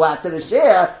up to what? To the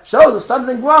share shows there's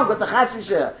something wrong with the Chazis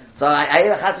Sheh. So I ate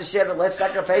a Chazis Sheh the last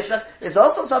second of Pesach. It's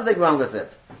also something wrong with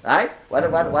it, right? What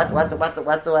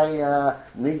do I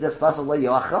need this possible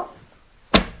yochel?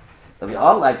 If you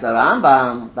all like the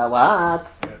Rambam, that what?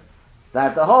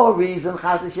 That the whole reason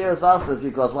Chazis Sheh is also is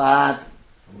because what?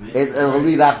 It'll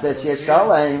lead up to Shir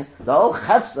Shalem. The whole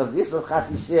chetz of this of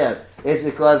Chazis Sheh is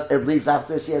because it leads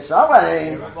after Shir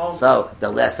Shalem. So the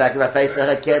last second of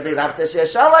Pesach can't lead up to Shir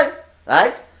Shalem,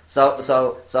 right? So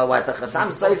what the Chasam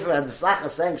Sofer and the Slach are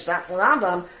saying, Shach and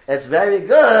Rambam, it's very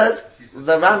good.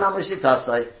 The Rambam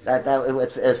L'Shitasai, that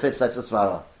it fits such a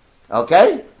svara.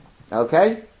 Okay?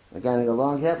 Okay? We're getting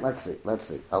along here. Let's see.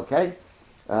 Okay?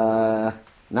 Now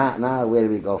where do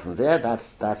we go from there?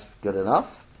 That's good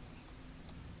enough.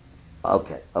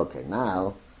 Okay.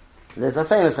 Now there's a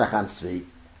famous Chacham Tzvi,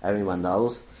 everyone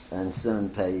knows, and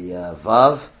Simon Pei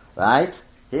Vav, right?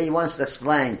 He wants to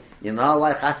explain. You know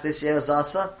why Chas this year is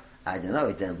also? I don't know.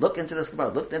 He didn't look into this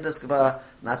Gemara,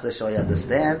 not so sure you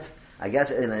understand. I guess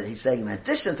he's saying in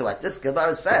addition to what this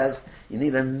Gemara says, you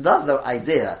need another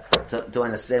idea to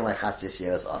understand why Chas this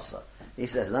year is also. He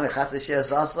says, no, Chas this year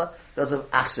is also because of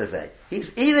Achshavei.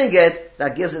 He's eating it,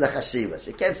 that gives it a chashivas.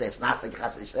 You can't say it's not like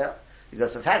Chas this year,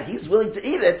 because the fact he's willing to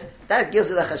eat it, that gives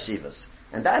it a chashivas.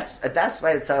 And that's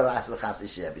why the Torah asks the Chas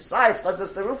this year. Besides, because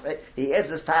it's the Rufe, he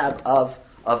adds this type of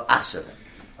Achshavei.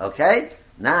 Okay?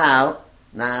 Now,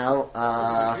 in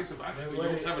the case of Akshva, you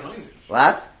also have an Einish.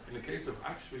 What? In the case of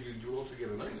Akshva, you do also get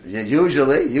an Einish.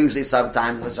 Usually,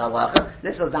 sometimes it's Shalacha.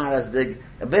 This is not as big,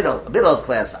 a middle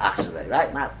class Akshva,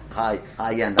 right? Not high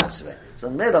end Akshva. It's a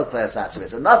middle class Akshva.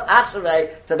 It's enough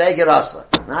Akshva to make it also.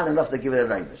 Not enough to give it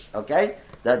an Einish. Okay?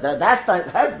 That's the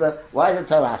husband. Why the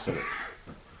Torah said it?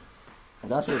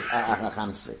 This is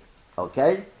Acham Tzvi.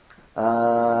 Okay?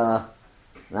 Now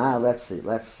let's see.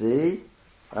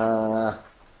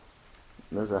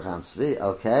 This is Acham Tzvi.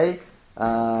 Okay.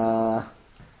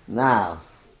 Now.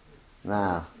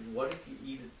 What if you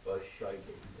eat it by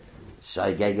shaygeg?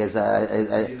 Shaygeg is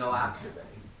You know after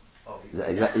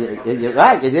that. You're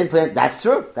right. You didn't put it. That's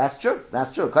true.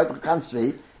 According to Acham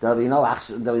Tzvi, there'll be no it's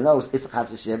a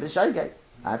Chas Shir b'Shaygeg.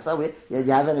 That's how you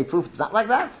have any proof it's not like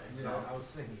that? No, I was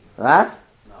thinking. What?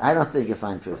 No. I don't think you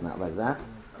find proof not like that.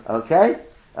 Okay?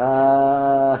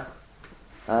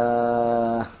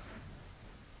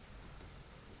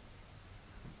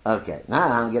 Okay,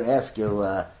 now I'm going to ask you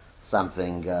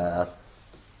something that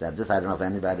this I don't know if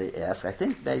anybody asked. I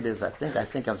think maybe I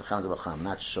think I'm I'm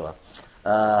not sure.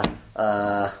 We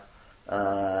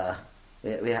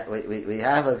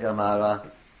have a Gemara,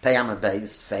 Peyam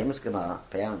Beis, famous Gemara,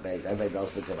 Peyam Beis. Everybody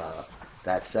knows the Gemara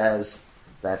that says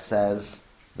that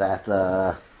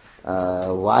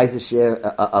why is the share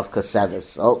of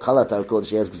Kasevis? Oh, Kalatar called the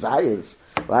share is Gzayis.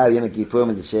 Why are Yom Kippurim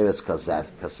and the share is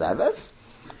Kasevis?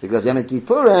 Because Yom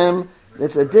Kippurim,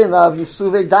 it's a din of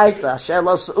Yisuvei Daita, Asher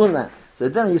Lo Se'una. It's a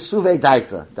din of Yisuvei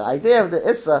Daita. The idea of the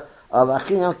Issa of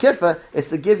Achin Yom Kippur is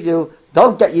to give you,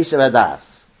 don't get Yishuv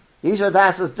Hadas. Yishuv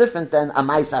Hadas is different than a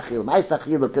Mais Achil. Mais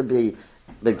Achil could be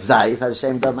B'Gzayis, as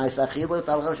ashamed of Mais Achil,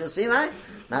 Tal Rosh Sinai,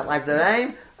 not like the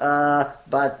rain.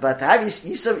 But to have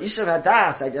Yishuv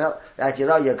Hadas, that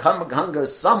your hunger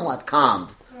is somewhat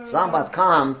calmed.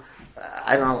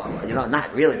 I don't know,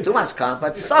 not really too much calm,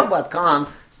 but somewhat calm.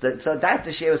 So that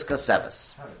the share is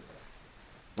Kosevis.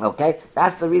 Okay?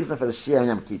 That's the reason for the share in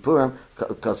Yom Kippurim.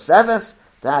 Kosevis,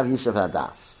 to have Yishuv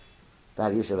Hadas.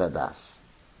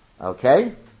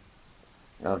 Okay?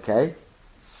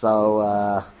 So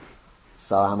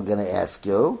I'm going to ask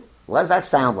you, what does that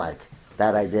sound like?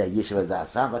 That idea, Yishuv Hadas.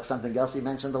 Sound like something else you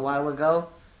mentioned a while ago?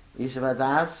 Yishuv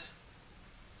Hadas?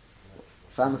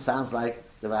 Sounds like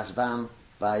the Rashbam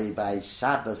by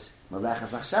Shabbos,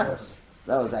 Melechas Machshavos.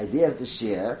 That was the idea of the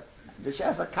share. The share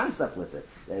has a concept with it.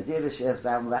 The idea of the share is to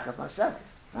have Melechas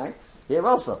Machshavos. Right? Here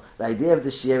also, the idea of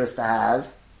the share is to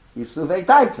have Yisuvei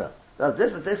Daita. Because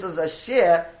this is a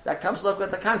share that comes along with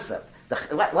the concept.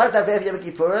 What is that Ve'ev Yom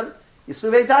Kippurim?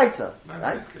 Yisuvei Daita. Not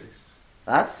right? in this case.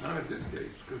 What? Not in this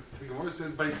case. Because the Gemara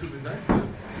says by Yisuvei Daita,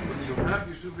 when you have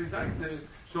Yisuvei Daita,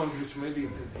 so maybe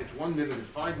it's 1 minute, it's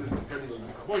 5 minutes, depending on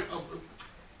the Kabbalah.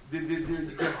 You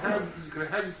can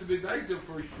have Yisuvei Daita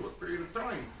for a short period of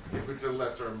time. If it's a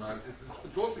lesser amount, it's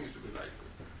also Yisuvei Daita.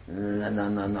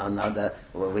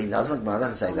 No. We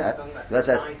doesn't say that. Because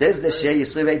this is the share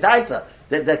Yisuvei Daita.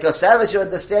 The Kosevis, you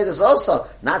understand, is also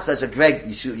not such a great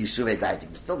Yisuvei Daita. You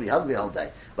can still be hungry all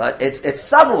day, but it's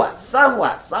somewhat of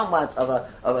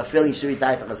a feeling Yisuvei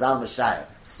Daita Chazal Mashayah.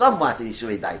 Somewhat of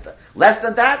Yisuvei Daita. Less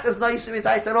than that, there's no Yisuvei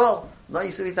Daita at all. No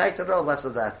Yisuvei Daita at all. Less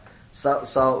than that. So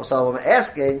we're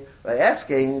asking,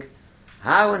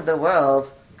 how in the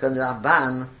world can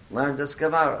Rabban learn this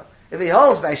Gemara? If he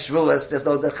holds by Shvuas, there's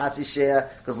no Chatzi Shir,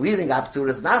 because leading up to it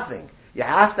is nothing. You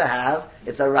have to have,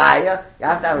 it's a raya, you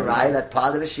have to have a raya that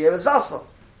part of the Shir is also.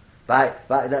 By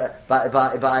Melechas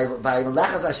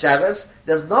Hashavas,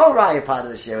 there's no raya part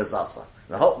of the Shir is also.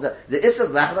 The Issa is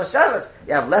Melechas Hashavas.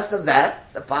 You have less than that,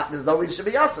 there's no reason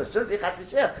to be also. It shouldn't be Chatzi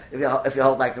Shir if you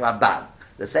hold like the Rabban.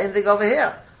 The same thing over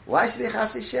here. Why should be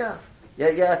Chatzi Shir?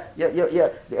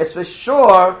 It's for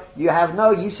sure you have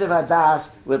no Yishuv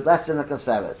Hadas with less than a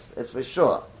Kesevis. It's for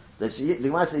sure. The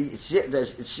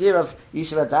shiur of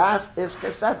Yishuv Hadas is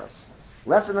Kesevis.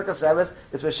 Less than a Kesevis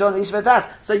is for sure Yishuv Hadas.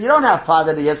 So you don't have part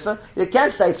of the Yisur. You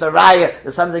can't say it's a Raya,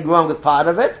 there's something wrong with part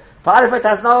of it. Part of it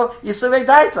has no Yisur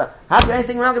Daita. How can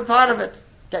anything wrong with part of it?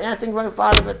 Can anything wrong with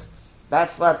part of it?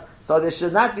 That's what. So there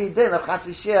should not be din of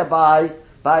chatzi shiur by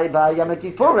Yom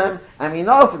Kippurim, and we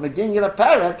know from the beginning of the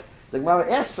parak, the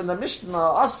Gemara asks from the Mishnah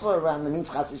also and the means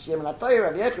chatzi shiur and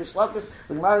Torah, Rabbi Yechus Shlokish,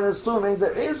 the Gemara is assuming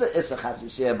there is a chatzi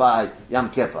shiur by Yom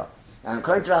Kippur. And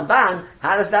according to Ramban,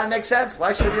 how does that make sense?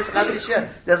 Why should it be a chatzi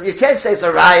shiur? You can't say it's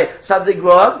a raya, something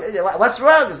wrong. What's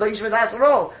wrong? There's no Yishuv Hadas at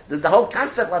all. The whole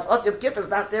concept was Yom Kippur is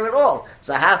not there at all.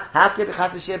 So how could the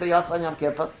chatzi shiur be also on Yom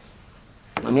Kippur?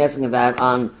 I'm asking that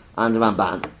on the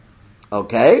Ramban.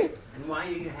 Okay? And why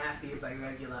are you happy about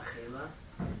regular achila?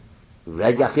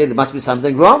 Regular achila, there must be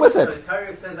something wrong with it. So the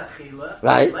Torah says achila.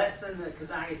 Right. Less than the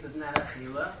Kazayas is not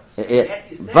achila.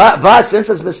 But since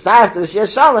it's mistarf to the Shir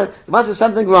Shalom, there must be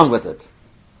something wrong with it.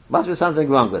 Must be something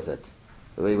wrong with it.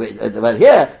 But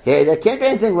here there can't be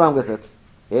anything wrong with it.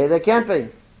 Here there can't be.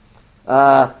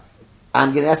 I'm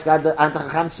going to ask on the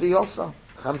Chacham Tzvi also.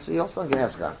 Chacham Tzvi also I'm going to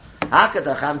ask on. How could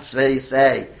the Chacham Tzvi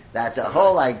say that the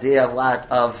whole idea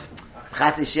of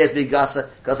Chatzi shiur is being gossa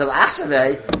because of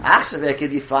Achshavei can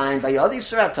be fine by other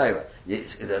Yisrael Torah.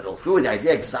 The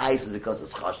idea excites is because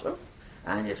it's choshev,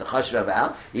 and it's a choshev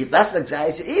about. Eat less than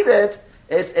excites, you eat it.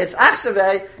 It's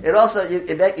Achshavei. It also you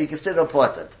consider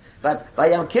important. But by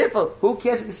Yom Kippur, who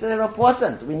cares if you consider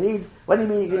important? We need. What do you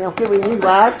mean Yom Kippur? We need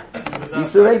what?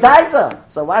 Yisuvei Daita.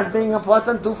 So what's being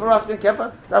important do for us Yom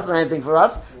Kippur? Doesn't do anything for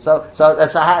us. So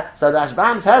the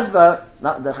Ashbam's husband.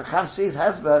 No, the Chacham Tzvi's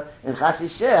husband in Chatzi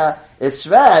shiur is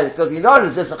shver because we know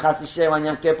there's this a Chatzi shiur on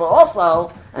Yom Kippur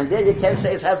also, and there you can't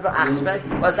say his husband Achshavei.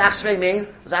 What does Achshavei mean?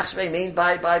 What does Achshavei mean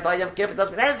by Yom Kippur? It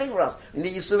doesn't mean anything for us. We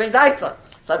need Yisuvei Daita.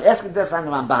 So I'm asking this on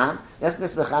the Ramban, asking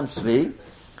this to the Chacham Tzvi,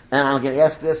 and I'm going to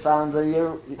ask this on the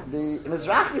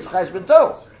Mizrachi's Cheshbon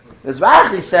too.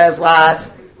 Mizrachi says what?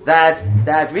 That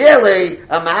really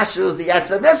a mashu is the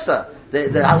Yetzirah.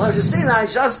 The Halav Yisina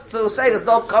is just to say there's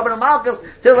no Korban Malchus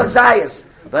till Exayis.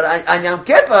 But on Yom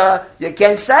Kippur, you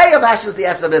can't say a mashu is the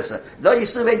Yetzirah. No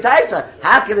Yisuvei Daita.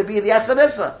 How can it be the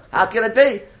Yetzirah? How can it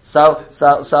be? So that's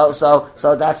not so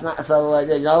that's not Desmond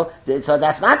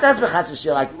Chatzi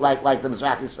shiur like the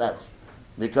Mizrachi says,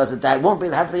 because that won't be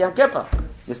it has to be Yom Kippur.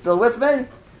 You still with me?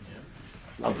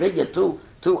 I'll figure two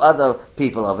other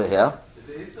people over here.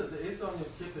 The Issa on Yom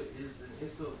Kippur is the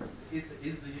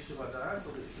Yishuv Hadas,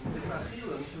 or the Issa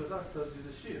Achila, Yishuv Hadas tells you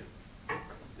the shiur.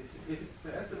 If it's the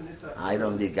Issa and Issa I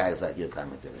don't need guys like you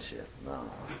coming to the shiur.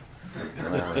 No.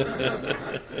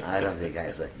 I don't need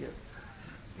guys like you.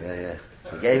 Yeah.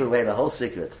 You gave away the whole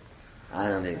secret. I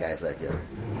don't need guys like you.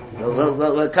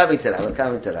 We're coming to that.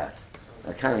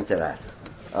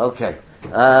 Okay.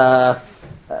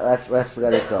 Let's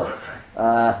let it go.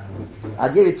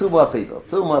 I'll give you two more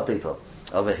people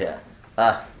over here.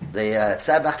 The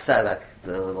Tzabach Tzedek,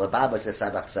 the Lubavitch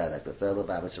Tzabach Tzedek, the third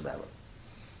Lubavitch Rebbe,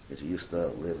 because we used to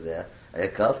live there. Are you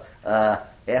called?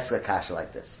 Ask a kasha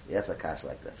like this.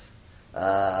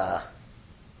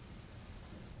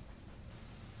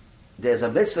 There's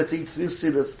a mitzvah to eat three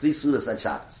sudas on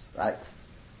Shabbos, right?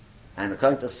 And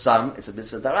according to some, it's a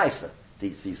mitzvah daraisa to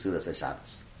eat three sudas on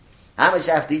Shabbos. How much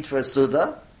you have to eat for a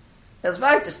suda? It's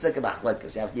right to stick about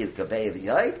because you have to eat a kabei of the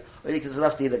yoid, or you can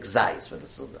have to eat a gzais for the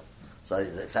suda. So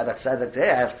the Tzabach Tzedek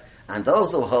asked, and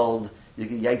those who hold you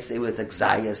can yaitse with a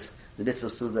gzais, the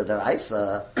mitzvah suda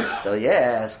daraisa. So he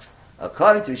asks,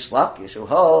 according to Shlokish, who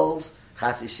holds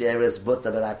Chatzi shiur is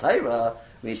buta b'ratayra,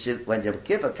 we should, when Yom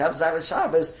Kippur comes out of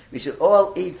Shabbos, we should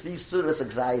all eat 3 sudas of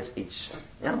gzais each.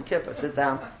 Yom Kippur, sit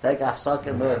down, take off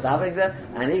socket, davening there,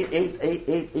 and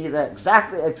eat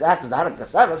exactly, not a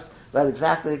kasevis, but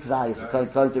exactly gzais,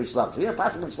 according to Shlokish. We don't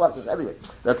pass them Shlokish anyway.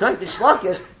 But according to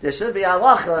Shlokish, there should be a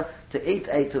halacha to eat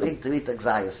a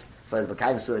gzais for the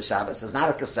B'kayim Suda Shabbos. It's not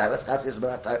a kasevis, Chatzi is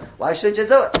b'ratayra. Why should you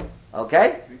do it?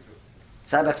 Okay?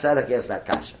 Tzabach Tzedek is that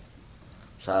kasha.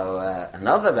 So,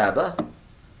 another Rebbe,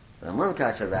 the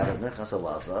Munkach Rebbe, Minchas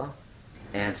Elaza,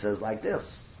 answers like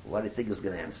this. What do you think he's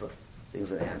going to answer?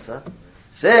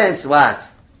 Since what?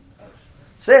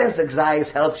 Since the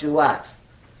Gzayis helps you what?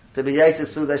 To be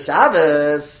Yitzis to the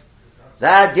Shabbos,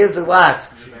 that gives it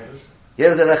what?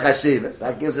 Gives it a Chashivas.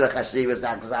 That gives it a Chashivas,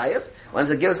 that Gzayis. Once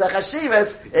it gives a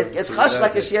Chashivas, it's Chash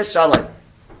like a Shiur Shalom.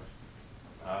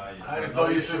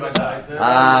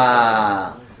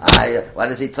 What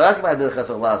does he talk about,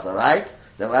 Minchas Elaza, right?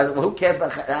 Who cares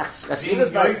about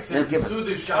chashivas?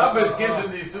 The Shabbos gives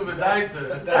him the Yisuva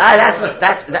Daita. That's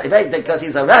because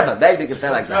he's a rebbe. Maybe you can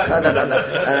say like that.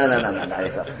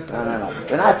 No.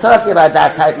 We're not talking about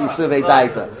that type of Yisuva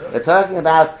Daita. We're talking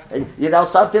about,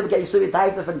 some people get Yisuva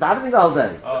Daita from davening all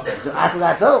day. So ask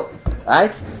that too,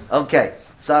 right? Okay.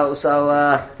 So that's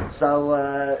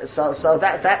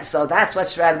what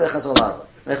Shred Mechazolazah.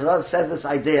 Mechazolazah says this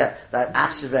idea that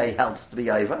Achshavei helps to be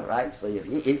over, right? So if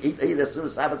you eat the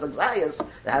Sudas Shabbos Exayas,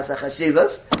 it has a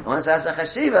Chashivas, and once it has a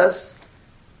Chashivas,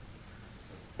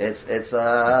 it's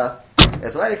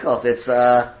what do you call it? It's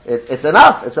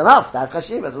enough. It's enough. That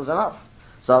Chashivas is enough.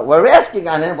 So we're asking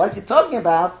on him, what is he talking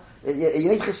about? You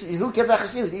need who gives that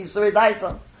Chashivas? You need Yisuri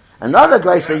Daita. Another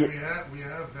grace. We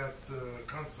have that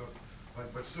concept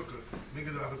like by Sukkah.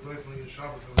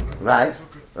 Right.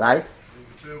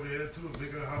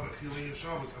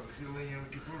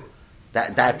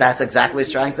 That's exactly what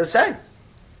he's trying to say.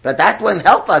 But that wouldn't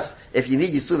help us if you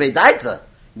need Yisuvei Daita.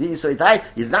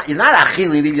 You're not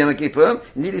Achil, you need Yom Kippurim,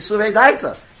 you need Yisuvei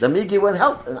Daita. The Migi wouldn't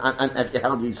help if you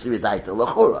held Yisuvei Daita.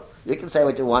 L'chura. You can say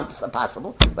what you want, it's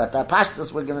impossible. But the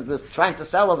Pashtus we're trying to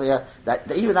sell over here,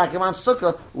 that even Akiman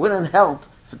Sukkah wouldn't help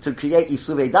to create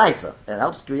Yisuvei Daita. It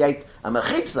helps create a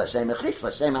Mechitza, Shem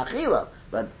Achila,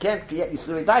 but can't create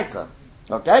Yisuvei Daita.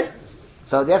 Okay?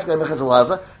 So the Esker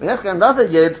Mechazalaza, we ask another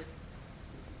Yid,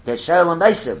 the Sherel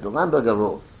Meshiv, the Lemberger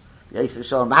rules. Yisuf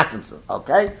Sherel Mackinson.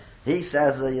 Okay? He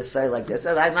says, you say like this,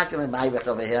 I'm not going to Maivich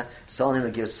over here, it's only to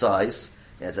give size.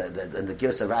 And the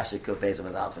Girs of Rashi Kupes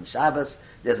with Alf and Shabbos.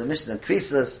 There's a mission in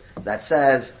Krisus that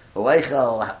says,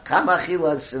 Oeichel,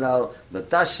 Kamachilas,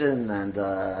 Mekdashin, and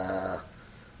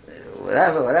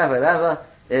whatever,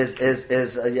 is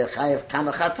Yechayev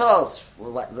Kamachatos.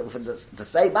 For the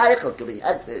same Eichel could be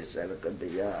Hektish, and it could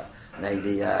be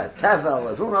maybe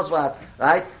Tevel, who knows what,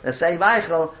 right? The same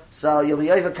Eichel, so you'll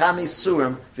be over Kami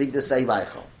Surim, vig the same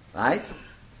Eichel, right?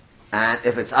 And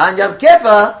if it's on Yom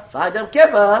Kippur,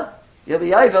 you'll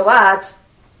be over what?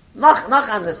 Noch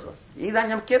on this. Eat on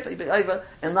Yom Kippur, you'll be over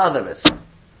another Issa.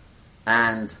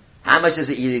 And how much is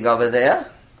he eating over there?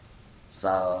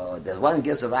 So there's one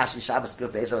gives a Rashi Shabbos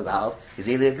Kuf Beis Odalv, he's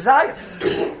eating Exayas.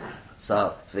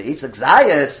 So if he eats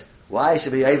Exayas, why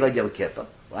should he be over Yom Kippur?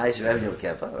 Right?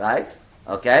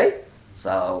 Okay?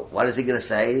 So what is he going to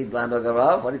say,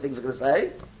 Blandogarov? What do you think he's going to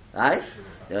say? Right?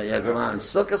 You're going on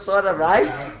Sukkah sort of,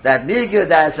 right? That Migur,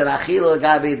 that's an Achil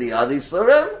Gabi, the other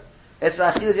Surim, it's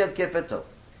an Achil Yom Kippur too.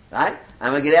 Right?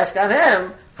 And we're going to ask on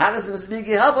him, how does this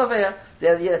Migur help over here?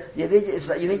 You need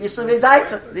Yisuvei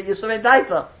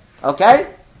Daita. Okay?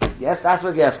 Yes, that's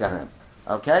what we ask on him.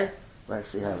 Okay? Let's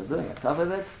see how we're doing. I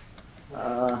covered it.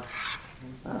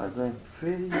 We're doing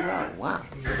pretty well. Wow.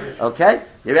 Okay?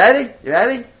 You ready?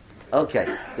 Okay.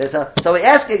 So we're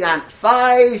asking on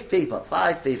 5 people.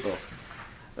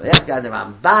 We're asking on the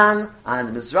Ramban, on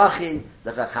the Mizrahi,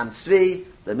 the Chacham Tzvi,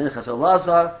 the Minchas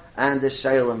Elazar, and the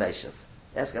Sheil Meshiv.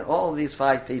 Asking all of these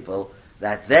 5 people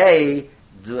that they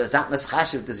do is not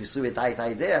mischashiv this Yisuvei Daita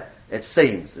idea. It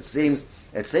seems that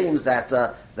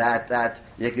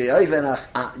you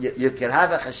can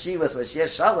have a chashivas or shir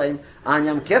shalom on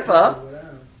Yom Kippur,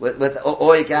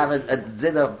 or you can have a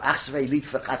din of achshvei lit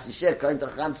for chatzishir according to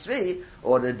Chacham Tzvi,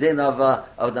 or the din of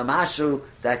the mashu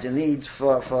that you need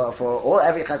for all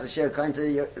every chatzishir according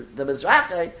to the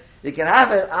Mizrahi. You can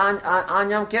have it on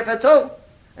Yom Kippur too.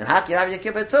 And how can you have Yom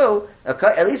Kippur too?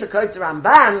 At least according to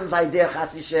Ramban's idea of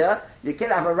chatzishir, you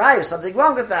can't have a raya, something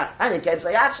wrong with that, and you can't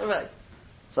say achshvei.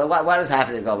 So what is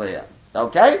happening over here?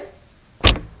 Okay?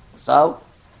 So,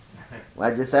 what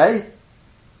did you say?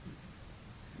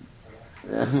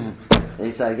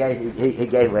 He said he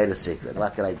gave away the secret.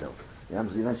 What can I do?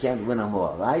 You can't win them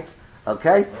all, right?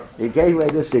 Okay? He gave away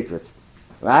the secret.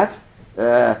 Right?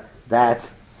 That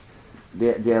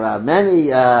there are many,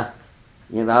 there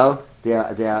are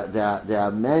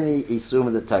many Isum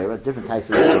in the Torah, different types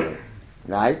of Isum.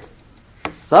 Right?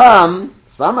 Some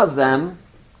of them,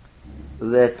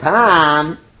 the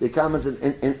tam becomes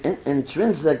an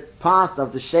intrinsic part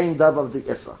of the Shem Dov of the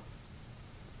Issa.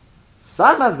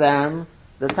 Some of them,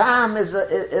 the tam is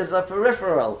a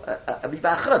peripheral, a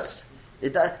bibachutz.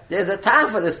 There's a tam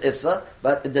for this Issa,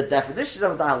 but the definition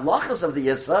of the halachas of the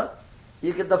Issa,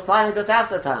 you can define it without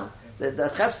the tam.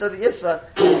 The chefs of the Issa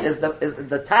is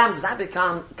the tam does not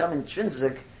become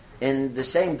intrinsic in the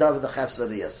Shem Dov of the chefs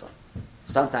of the Issa.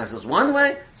 Sometimes it's one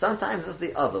way, sometimes it's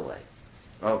the other way.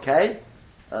 Okay?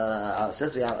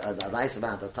 Since we have a nice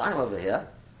amount of time over here,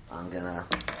 I'm going to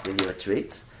give you a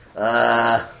treat.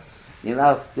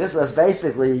 This was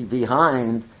basically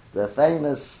behind the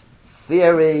famous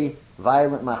theory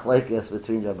violent machlekes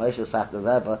between Rav Moshe Satner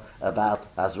Rebbe about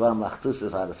Azram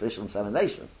Lachtus's artificial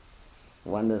insemination.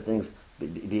 One of the things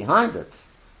behind it,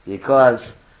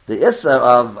 because the Issa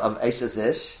of Eishes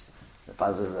Ish, the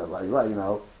puzzle is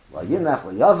Yinach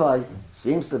Yavai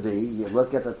seems to be. You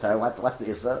look at the Torah. What's the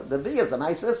Issa? The B is the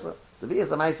Mais Issa. The B is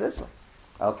the Mais Issa.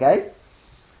 Okay,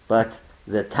 but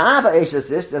the Tab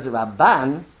Eishes Ish, there's a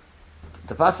Ramban.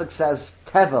 The pasuk says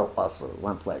Tevel also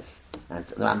one place, and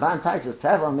the Ramban teaches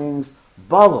Tevel means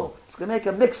bolo. It's going to make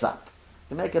a mix-up.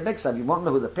 You won't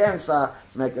know who the parents are.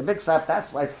 To make a mix-up,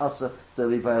 that's why it's also the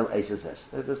reveal Eishes Ish.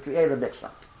 It just create a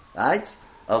mix-up, right?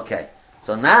 Okay.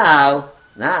 So now,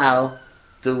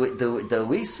 do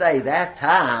we say that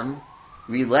tam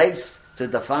relates to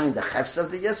define the chefs of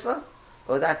the yisa,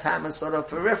 or that tam is sort of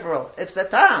peripheral? It's the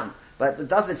tam. But it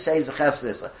doesn't change the chefs of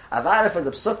the yisa. Avada for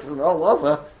the psuk from all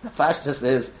over, the fastest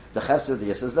is the chefs of the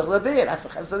yisa is the chlabiyah. That's the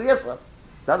chefs of the yisa.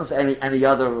 Doesn't say any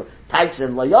other types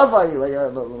in layavai,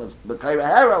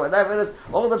 b'kaira whatever it is.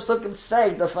 All the psukim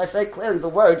say, if I say clearly the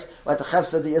words, what the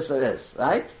chefs of the yisa is,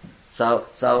 right? So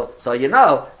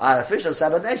artificial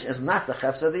insemination is not the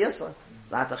chefs of the yisa.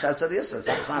 It's not the chefs of the yisa.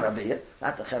 It's not a biyah.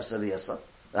 Not the chefs of the yisa.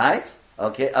 Right?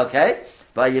 Okay.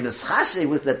 But you mischashi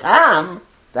with the tam,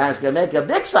 that's going to make a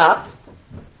mix-up.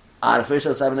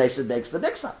 Artificial insemination makes the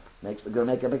mix-up. Going to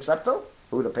make a mix-up too.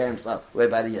 Who the parents are, who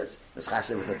everybody is.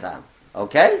 Mischashi with the tam.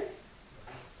 Okay?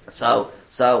 So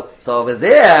over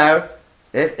there,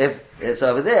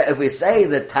 if we say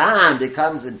the tam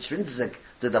becomes intrinsic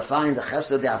to define the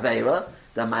chefs of the Aveira,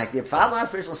 there might be a problem with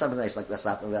artificial insemination, like the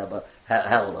Satner Rebbe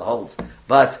holds.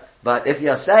 But if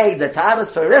you say the tam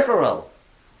is peripheral,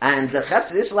 and the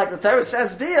chefs is like the Torah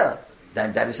says beer,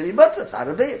 then it should be butter. It's not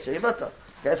a beer, it should be butter.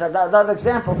 Okay, so another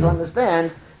example to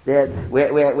understand that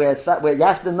where you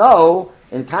have to know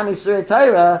in Kami Surah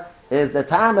Torah is the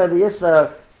tam of the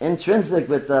Issa intrinsic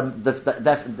with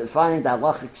defining the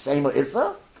halachic shema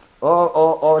Issa,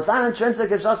 or it's not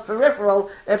intrinsic, it's just peripheral.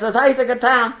 It's a haitik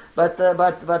tam, but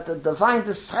define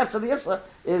the chefs of the Issa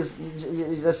is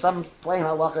just some plain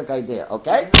halachic idea.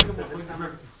 Okay.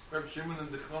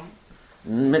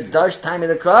 Middarsh time in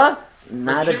the Krah,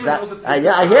 not exactly. I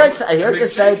hear what you're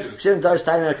saying. Shimon Darsh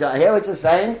time in the Krah. I hear what you're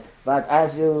saying, but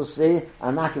as you will see,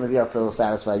 I'm not going to be able to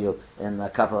satisfy you in a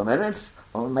couple of minutes,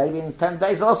 or maybe in 10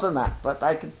 days also not. But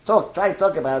I can try to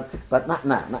talk about it, but not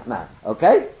now.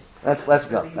 Okay? Let's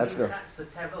go. So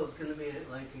Tevel is going to be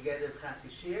like a get of chatzi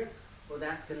shiur, or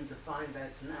that's going to define that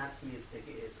it's an atzmiyistic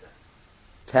issa.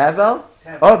 Tevel?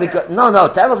 Oh, because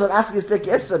Tevel's an atzmiyistic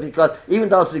issa because even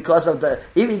though it's because of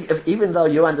even though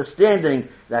you're understanding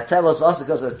that Tevel is also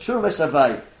because of the true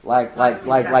Shavai, like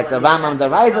the Rambam and the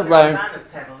Ravid learn. They're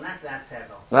of Tevel, not that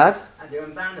Tevel. What? They're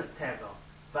in ban of Tevel,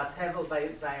 but Tevel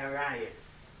by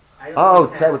Arias. Oh,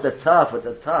 with the tough.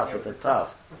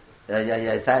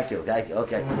 Yeah. Thank you.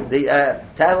 Okay. The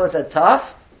Tevel with the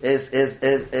tough is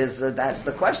that's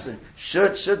the question.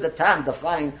 Should the tam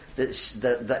define the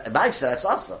Ma'aser? That's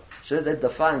also. Should they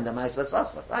define the Ma'aser? That's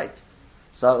also right.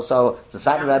 So the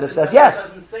Satner Rebbe says yes.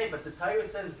 Doesn't say, but the Torah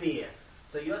says beer.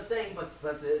 So you're saying, but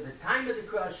the time of the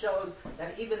Krah shows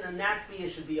that even a nat beer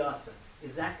should be awesome.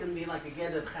 Is that going to be like a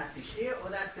get of chatzi shiur, or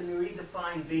that's going to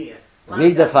redefine beer?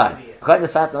 Redefine. According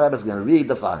to Satner Rebbe, is going to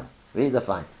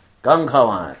redefine. Gung ho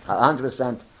on it.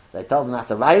 100%. They told him not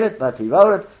to write it, but he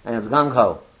wrote it, and it's gung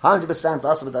ho. 100%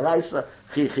 also with the Raisa,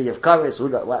 chi of Karis,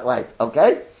 right,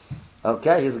 okay?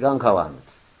 Okay, he's gung ho on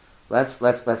it. Let's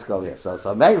go here.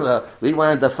 So Mela, we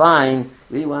want to define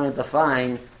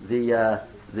the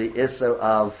issue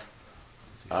of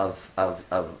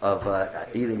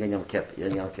eating in Yom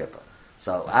Kippur.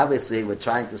 So obviously we're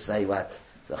trying to say what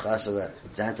the Chashuv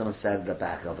gentleman said in the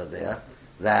back over there,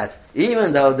 that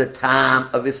even though the time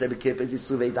of Yisrael Kippur is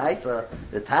Yisuvei Daita,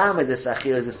 the time of the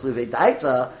Sachil is Yisuvei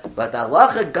Daita, but the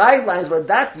halacha guidelines were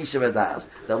that Yishuv Das.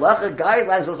 The halacha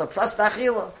guidelines was a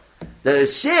Prastachila. The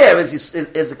shiur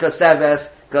is a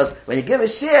koseves, because when you give a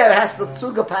shiur, it has to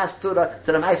tzuga pass to the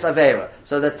Ma'is Avera.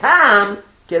 So the tam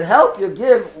can help you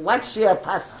give what shiur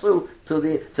passed through to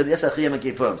the Yisachiyim and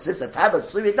Kippurim. Since the time of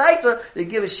Tzuri Daita, you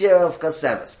give a shiur of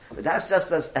koseves. But that's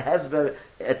just a hezber,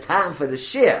 a tam for the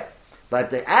shiur. But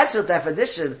the actual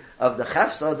definition of the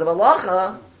chefs of the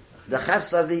malacha, the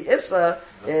chefs of the issa,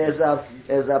 is a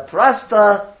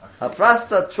prasta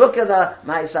trukada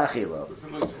ma'isachilo.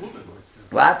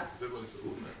 What?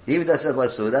 Even though it says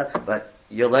lasuda, but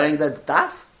you're learning the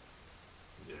daf?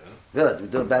 Yeah. Good, you're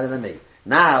doing better than me.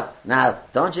 Now,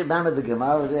 don't you remember the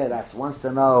Gemara there that wants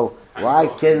to know why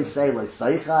kids say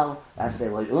le'seichal, I say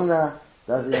le'una?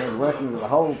 Doesn't even working with a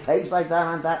whole page like that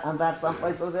on that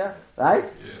someplace over there, right?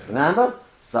 Yeah. Remember?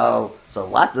 So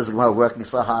what does Gemara working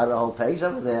so hard on the whole page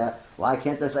over there? Why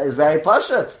can't they say it's very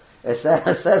pashut? It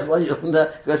says lo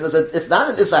yuna because it's not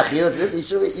an isachil.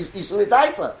 It's isuri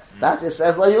daita. That just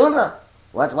says lo yuna.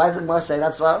 What? Why does the Gemara say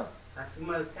that, Svar? That's the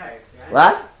Gemara's case, right?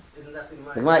 What? Isn't that the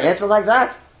Gemara's The Gemara answer like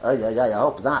that? Oh yeah. I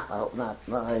hope not. No,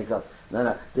 there you go.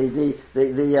 No. The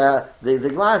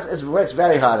Gemara works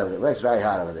very hard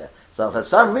over there. So for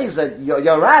some reason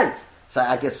you're right. So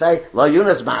I could say lo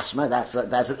yunas mashma. That's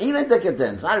an even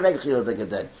dikadin. It's not a regular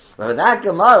dikadin. But for that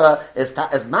Gemara is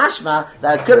mashma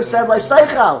that it could have said lo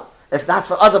seichel if not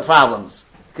for other problems.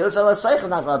 Could have said lo seichel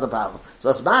not for other problems. So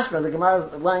it's mashma. The Gemara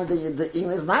is learning the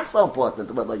even is not so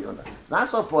important with lo yuna. It's not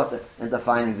so important in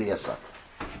defining the issa.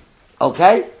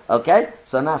 Okay.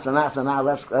 So now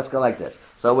let's go like this.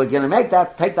 So we're going to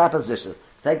take that position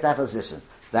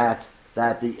that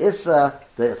the issa,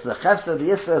 the chefs of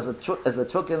the issa is a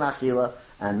trukin achila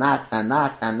and not a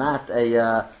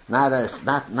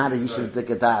yishuv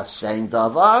dikadas shein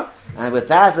davar. And with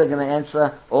that, we're going to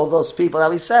answer all those people that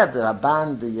we said: the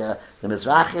Rabban, the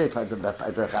Mizrachi,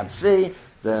 the chatzi,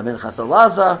 the Minchas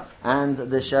Elazar, and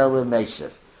the Sherul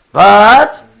Meishiv.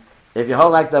 But if you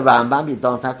hold like the Rambam, you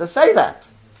don't have to say that.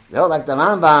 If you hold like the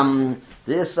Rambam,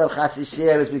 the issa of chatzi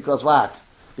shiur is because what?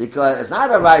 Because it's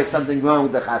not a right something wrong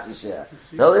with the chatzi shiur.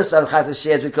 The issa of chatzi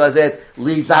shiur is because it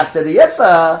leads up to the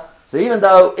issa. So even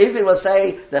though if it will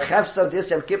say the chefs of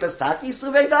this Yom Kippur is taki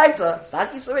suvei daita,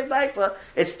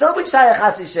 it's still b'shaya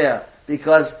chatzi shiur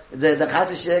because the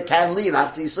chatzi shiur can lead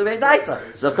up to suvei daita.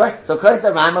 So according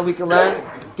to Rambam, we can learn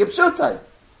kipshutai.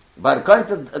 But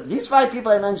according to these 5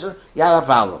 people I mentioned, you have a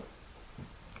problem.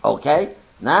 Okay,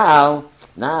 now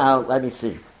let me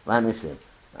see. I'm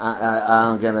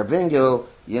going to bring you.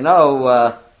 In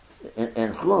Chulun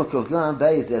Kurgan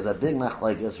Beis, there's a big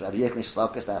machlokes, Rabbi Yechon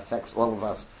Shlokish, that affects all of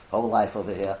us, whole life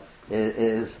over here,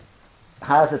 is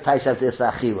how to taste out this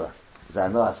achila.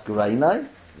 Zanoas Gurainai,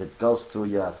 it goes through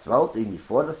your throat, even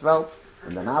before the throat,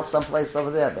 in the mouth someplace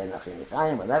over there, Ben Achim,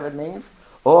 whatever it means,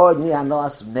 or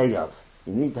Nianoas Meyav.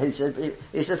 You need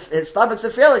his stomach's a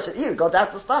feel, he should eat it, go down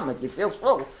to the stomach, he feels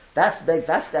full. That's the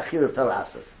achila Torah.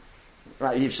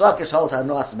 Right, Yiv Shlokish holds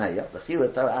Hanoas Meyav. The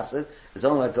Chila Torah acid is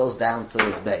only what goes down to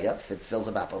his Meyav, if it fills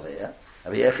him up over here.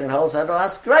 Rabbi Yechon holds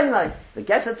Hanoas Greinai. If it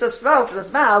gets into his throat and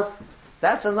his mouth,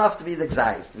 that's enough to be the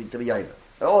Gzais, to be over.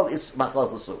 All is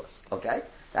Machlos Usuras. Okay?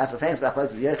 That's the famous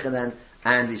Machlos of Yechon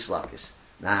and Yiv Shlokish.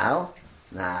 Now,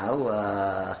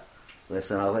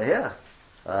 listen over here.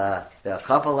 There are a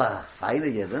couple of fighter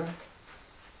Yidden.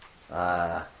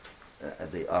 The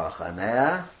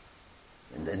Orchaner,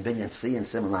 and then Binyan C and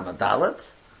Simon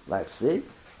Lamadalit, let's see,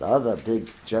 the other big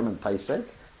German Paisek,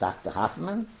 Dr.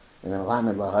 Hoffman, and then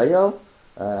Lamed Lahayo,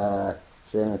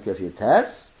 Simon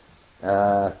Kifyates,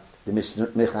 the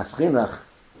Michas Chinuch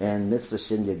and Mitzvah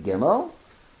Shin Yud Gimel.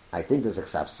 I think there's a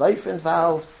Ksav Seif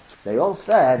involved. They all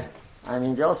said,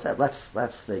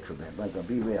 let's think for a minute, like,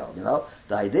 be real,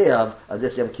 The idea of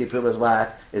this Yom Kippur was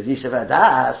what? Is Yishuv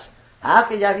Adas. How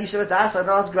can you have Yishuv Adas for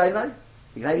Noah's Greinai?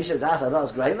 You can have Yishuv Adas for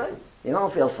Noah's Greinai? You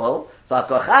don't feel full. So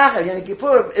Kochach of Yom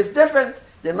Kippur is different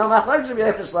than no machlokes of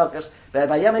Yechon Shlokish. But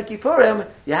by Yom Kippurim,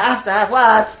 you have to have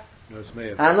what?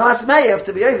 Noas Meyav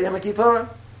to be over Yom Kippurim.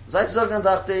 Zayt Zogan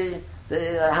doch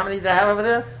how many do they have over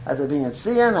there? The Binyan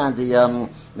Tzion and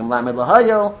the Lamed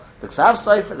Lahayo, the Ksav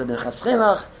Sefer, the Minchas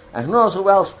Chinuch, and who knows who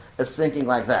else is thinking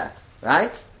like that,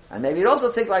 right? And maybe you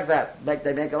also think like that.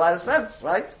 They make a lot of sense,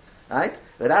 right? Right?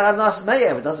 Without Noas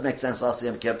Meyav, it doesn't make sense also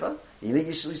Yom Kippur. You need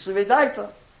Yishuv Daita.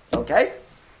 Okay?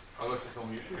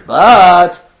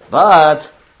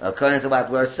 But according to what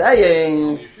we're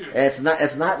saying, it's not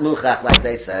muchach like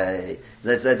they say.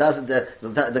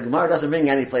 The Gemara doesn't bring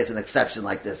any place an exception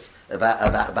like this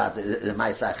about the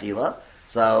Ma'aseh Achila.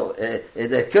 So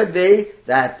it could be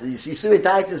that the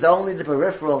Yishuv is only the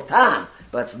peripheral tam,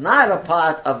 but it's not a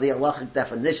part of the halachic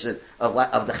definition of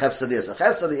the Chefs of the Isra.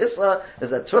 Chefs of the Isra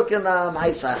is a Trukina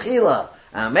Ma'aseh Achila.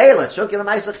 Mela, Chukina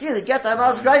Ma'aseh Achila, you get that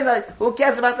Noas Greinai. Who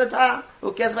cares about the time?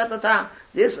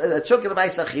 This Chukina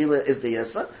Ma'aseh Achila is the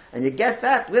Isra, and you get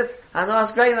that with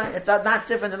Noas Greinai. It's not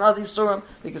different than all these Surim.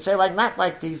 You can say not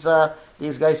like these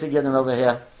guys are getting over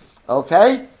here.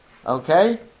 Okay,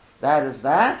 that is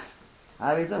that.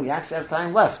 How are we doing? We actually have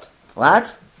time left.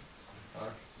 What?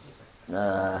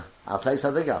 I'll tell you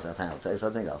something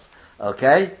else.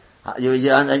 Okay?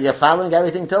 You're following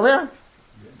everything till here?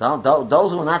 Don't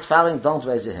those who are not following, don't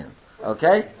raise your hand.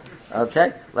 Okay?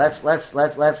 Let's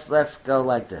go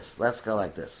like this.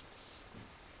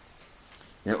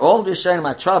 All the Rishonim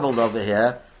are troubled over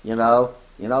here.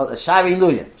 The Shari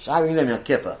Nuyim Yom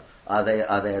Kippur. Are they a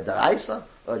Deraisa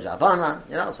or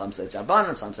Jabanan? Some say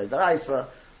Jabanan, some say Deraisa.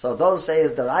 So those say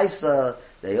it's Deraisa.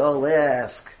 They all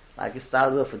ask, like you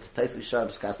started off with the Taisu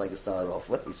Sharp Skash, like you started off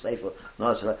with, you say for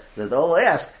no, they all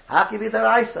ask, how can be the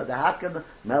Raisa? How can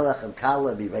Melech and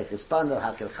Kala be Reichis Pando?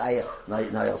 How can Chaya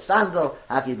Noel Sando?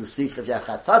 How can you do Sikh if you have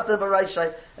Chatata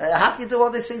Baraishai? How can you do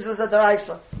all these things with the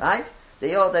Raisa? Right?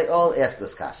 They all ask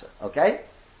this Kasha. Okay?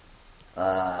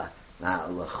 Now,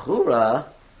 L'chura,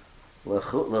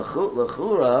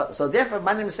 so therefore,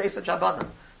 my name is Sefer Shabbatim.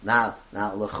 Now,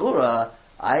 L'chura,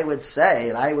 I would say,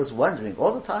 and I was wondering,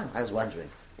 all the time,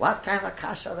 what kind of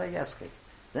kasha are they asking?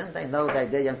 Didn't they know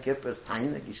that Yom Kippur is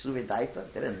tiny, Yishuvi Daita?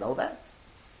 They didn't know that?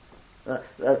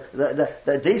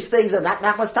 These things are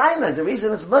not much tiny. The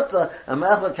reason it's mutter, a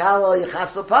melech kalo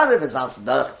yichatzu pariv, it's also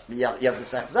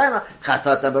yavusach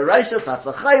chatot abereshus, that's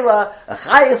a chayla, a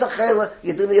chay is a chayla,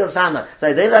 you do niyosana.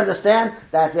 So they didn't understand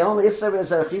that the only issur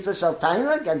is a chitza shel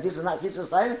tainig, and this is not chitza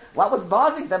shel tainig. What was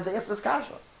bothering them to ask this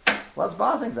kasha? What's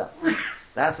bothering them?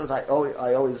 That's what I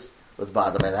always was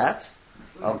bothered by that.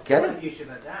 Okay.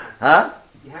 Huh?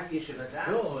 You have Yeshiva Das.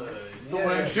 Still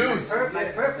wearing shoes. My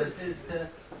purpose is to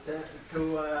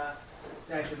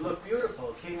that should look beautiful.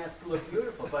 A king has to look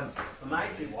beautiful, but the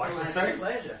mice still has the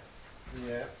pleasure.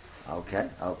 Yeah. Okay.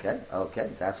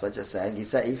 That's what you're saying.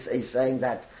 He's saying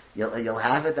that you'll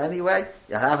have it anyway.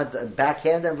 You'll have it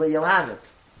backhandedly. You'll have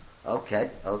it.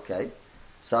 Okay.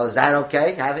 So is that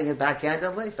okay? Having it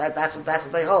backhandedly? That's what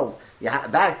they hold.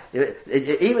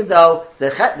 Even though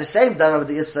the same done of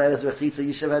the Yisrael is Rechitza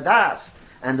Yishuv Das,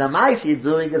 and the mice you're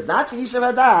doing is not for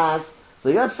Yishuv Das. So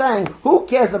you're saying, who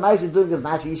cares the mice you're doing is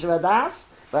not for Yishuv Das?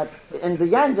 But in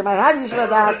the end, you might have Yishuv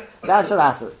Das.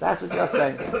 That's what you're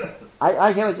saying.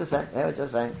 I hear what you're saying.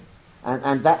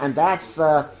 And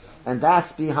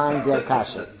that's behind their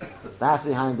kasha. That's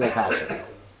behind their kasha.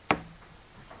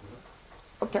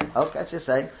 Okay, that's what you're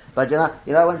saying. But you know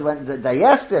when they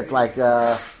asked it, like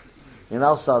so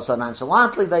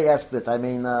nonchalantly they asked it. I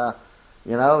mean,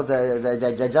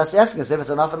 they're just asking as if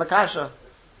it's enough in the kasha.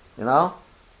 What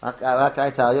can I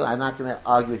tell you? I'm not going to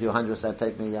argue with you 100%.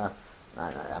 Take me.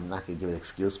 I'm not going to give an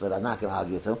excuse, but I'm not going to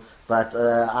argue with you. But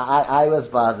I was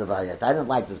bothered by it. I didn't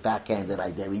like this backhanded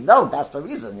idea. We know that's the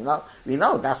reason. We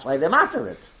know that's why they matter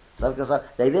it. So because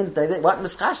they didn't want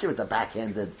miskashi with the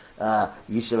backhanded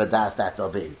Yeshiva Das that they'll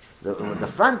be. The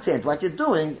front end, what you're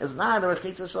doing is not a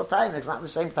rechitza shel tainig. It's not the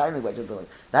same tainig what you're doing.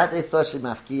 That they thought should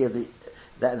mafkiya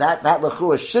that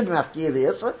lechua should mafkiya the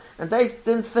issa, and they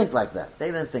didn't think like that.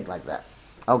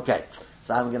 Okay,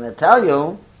 so I'm going to tell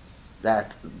you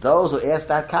that those who ask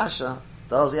that kasha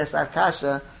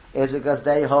is because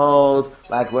they hold,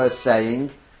 like we're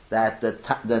saying, that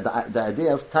the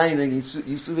idea of taining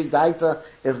Yisuvi Daita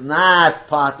is not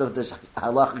part of the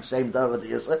halachic shem davar of the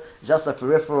Yisra, just a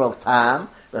peripheral tam.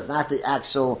 That's not the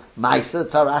actual ma'isa. The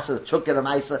Torah asks the chuk and the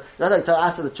ma'isa. Just like the Torah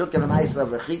asks the chuk and the ma'isa of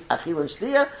achil and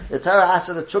shtia, the Torah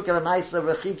asks the chuk and the ma'isa of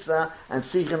rechitza and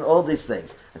sikhin, all these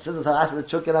things. And since the Torah asks the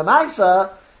chuk and the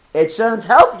ma'isa, it shouldn't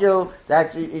help you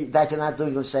that you're not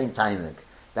doing the same taining.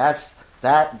 That's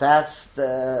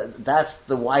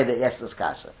the why they ask this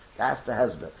kasha. That's the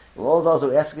husband. All those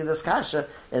who are asking this kasha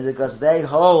is because they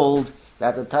hold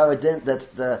that the Torah didn't,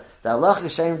 that the halachic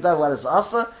shem davar what is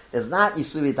also is not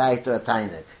Yisuri Daita or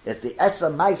Tainik. It's the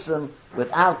Etzah Maisim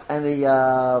without any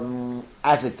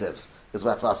adjectives. Is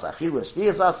what's also. Achil Shti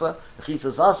is also, Rechitza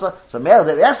is also. So now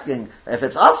they're asking, if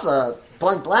it's also,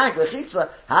 point blank, Rechitza,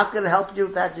 how can it help you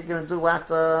that you're going to do what,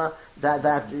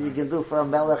 that you can do for a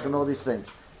Melech and all these things?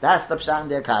 That's the Pshat in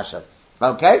their kasha.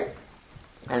 Okay?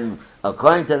 And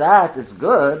according to that, it's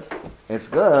good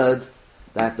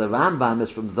that the Rambam is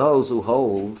from those who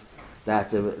hold that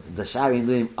the Shari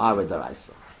Nuim are a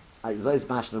Daraisa. Is always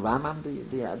mashing the Rambam.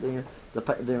 The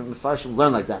Mefarshim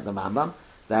learn like that in the Rambam,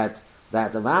 that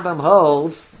the Rambam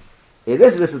holds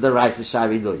this is the Daraisa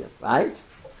Shari Nuim, right?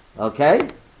 Okay,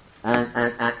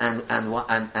 and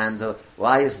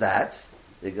why is that?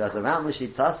 Because the Rambam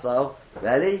Shitaso,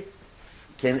 ready,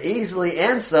 can easily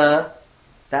answer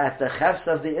that the chefs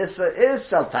of the Issa is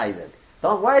Shel Tainig.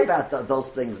 Don't worry about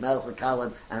those things, Melech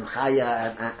Kalin and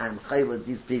Chaya and Chayla,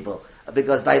 these people,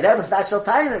 because by them it's not Shel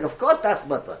Tainig. Of course, that's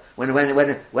mutter. When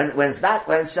it's not,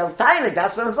 when it's Shel Tainig,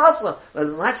 that's when it's also. When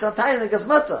it's not Shel Tainig, it's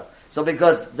mutter. So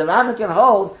because the Rambam can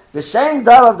hold the same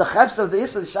davar of the chefs of the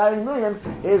Issa Shari Nuyim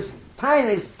is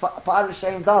Tainig's part of the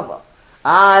same davar.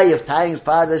 If Tainig's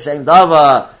part of the same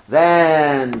davar,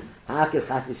 then how can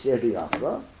Chassid Shir be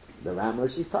also? The Rambam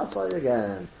Shitasa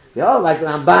again. Like the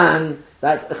Ramban,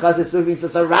 that Chassid Shir means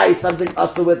it's a rice, something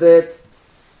also with it.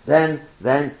 Then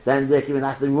there can be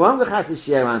nothing wrong with Chassid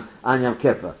Shir on Yom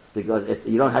Kippur, because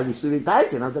you don't have Yisuri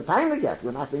Daita, you don't have the time to get,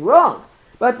 there's nothing wrong.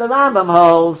 But the Rambam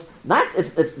holds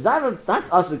it's not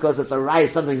us because it's a right,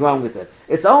 something wrong with it.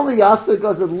 It's only us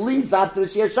because it leads up to the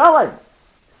Shir Shalom.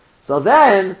 So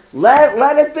then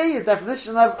let it be the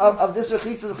definition of this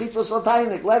Rechitza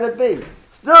Shaltainik. Let it be.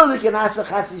 Still we can ask a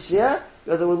Chatzi Shir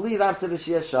because it will lead up to the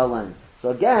Shir Shalom.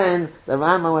 So again, the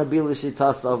Rambam would be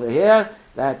Lishitas over here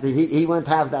that he wouldn't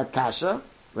have that kasha,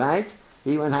 right?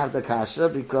 He wouldn't have the kasha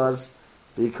because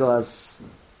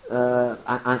on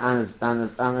his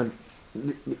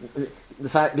the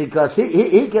fact because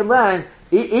he can learn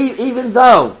even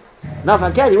though no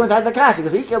forget he wouldn't have the kasha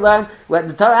because he can learn when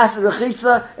the Torah asks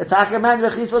rechitza etakeman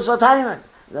rechitza shotainik.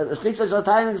 The rechitza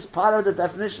shotainik is part of the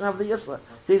definition of the yisra.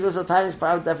 Rechitza shotainik is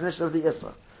part of the definition of the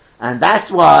yisra. And that's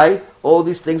why all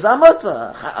these things are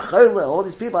mutter. All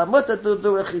these people are mutter to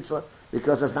do rechitza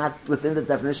because it's not within the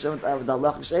definition of the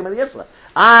Allah Shem and the Yisra.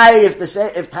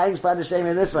 If Taining is part of the Shem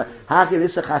and Yisra, how can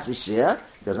Yisra Chatzi Shir?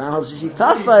 Because Ram holds Shishi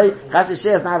Tasei, Chatzi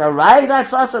Shir is not a right,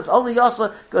 that's us, it's only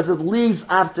Yosra because it leads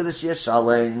up to the Shir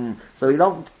Shalom. So we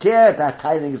don't care that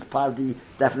Taining is part of the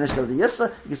definition of the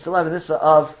Yisra, you still have an Yisra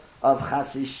of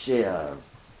Chatzi Shir.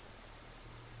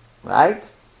 Right?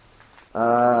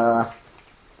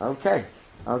 Okay.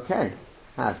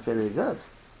 That's pretty good.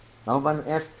 No one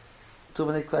asked too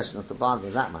many questions to bother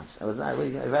that much. It was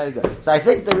very good. So I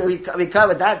think that we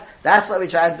covered that. That's what we're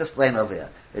trying to explain over here.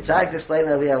 We're trying to explain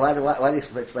over here. What are you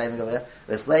explaining over here?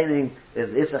 We're explaining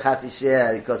is this a Chatzi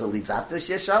Shir because it leads up to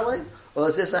Shir Shalom, or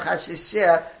is this a Chatzi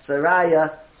Shir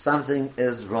Saraya something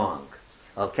is wrong?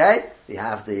 Okay, we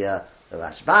have the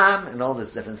Rashbam and all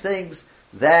these different things.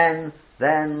 Then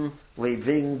we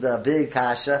bring the big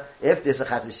kasha. If this is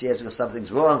a Chatzi Shir because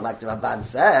something's wrong, like the Ramban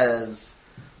says.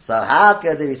 So how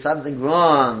could there be something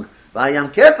wrong by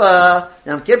Yom Kippur?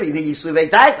 Yom Kippur, you need Yisuvei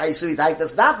Daita. Yisuvei Daita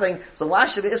is nothing. So why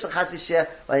should there be a Chatzi Shir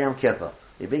by Yom Kippur?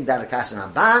 We bring down the kasha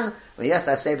on Ramban. We yes,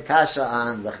 that same kasha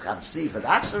on the Chamsi for the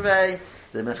Akshavei,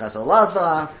 the Minchas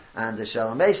Elazar, and the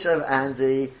Shalom Eshev, and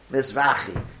the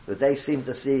Mizrachi. But they seem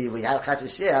to see we have Chatzi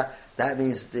Shir. That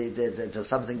means there's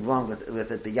something wrong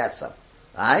with it. The Yetzam,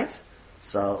 right?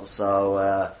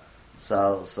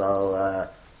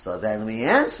 So then we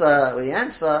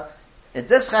answer in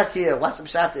this Chakir, what's the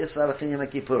Pshat Isra B'Chinyam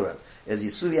Kippurim? Is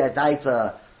Yisuvei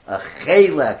Daita a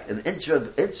chelek, an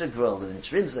integral, an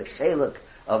intrinsic chelek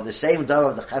of the same door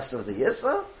of the chefs of the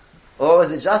Yisra? Or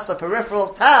is it just a peripheral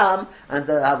tam, and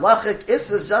the halachic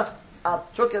is just a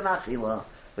trukin achila?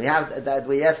 We have that.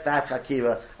 We ask that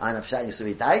Chakira on a Pshat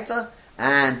Yisuvei Daita,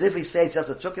 and if we say just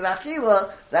a trukin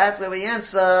achila, that's where we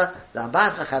answer the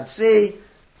Ramban Chacham Tzvi,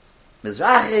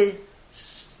 Mizrachi,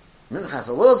 Minchas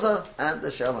Elazar, and the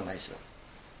Shalom Eshev.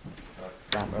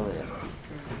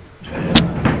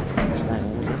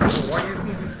 Why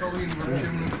isn't this going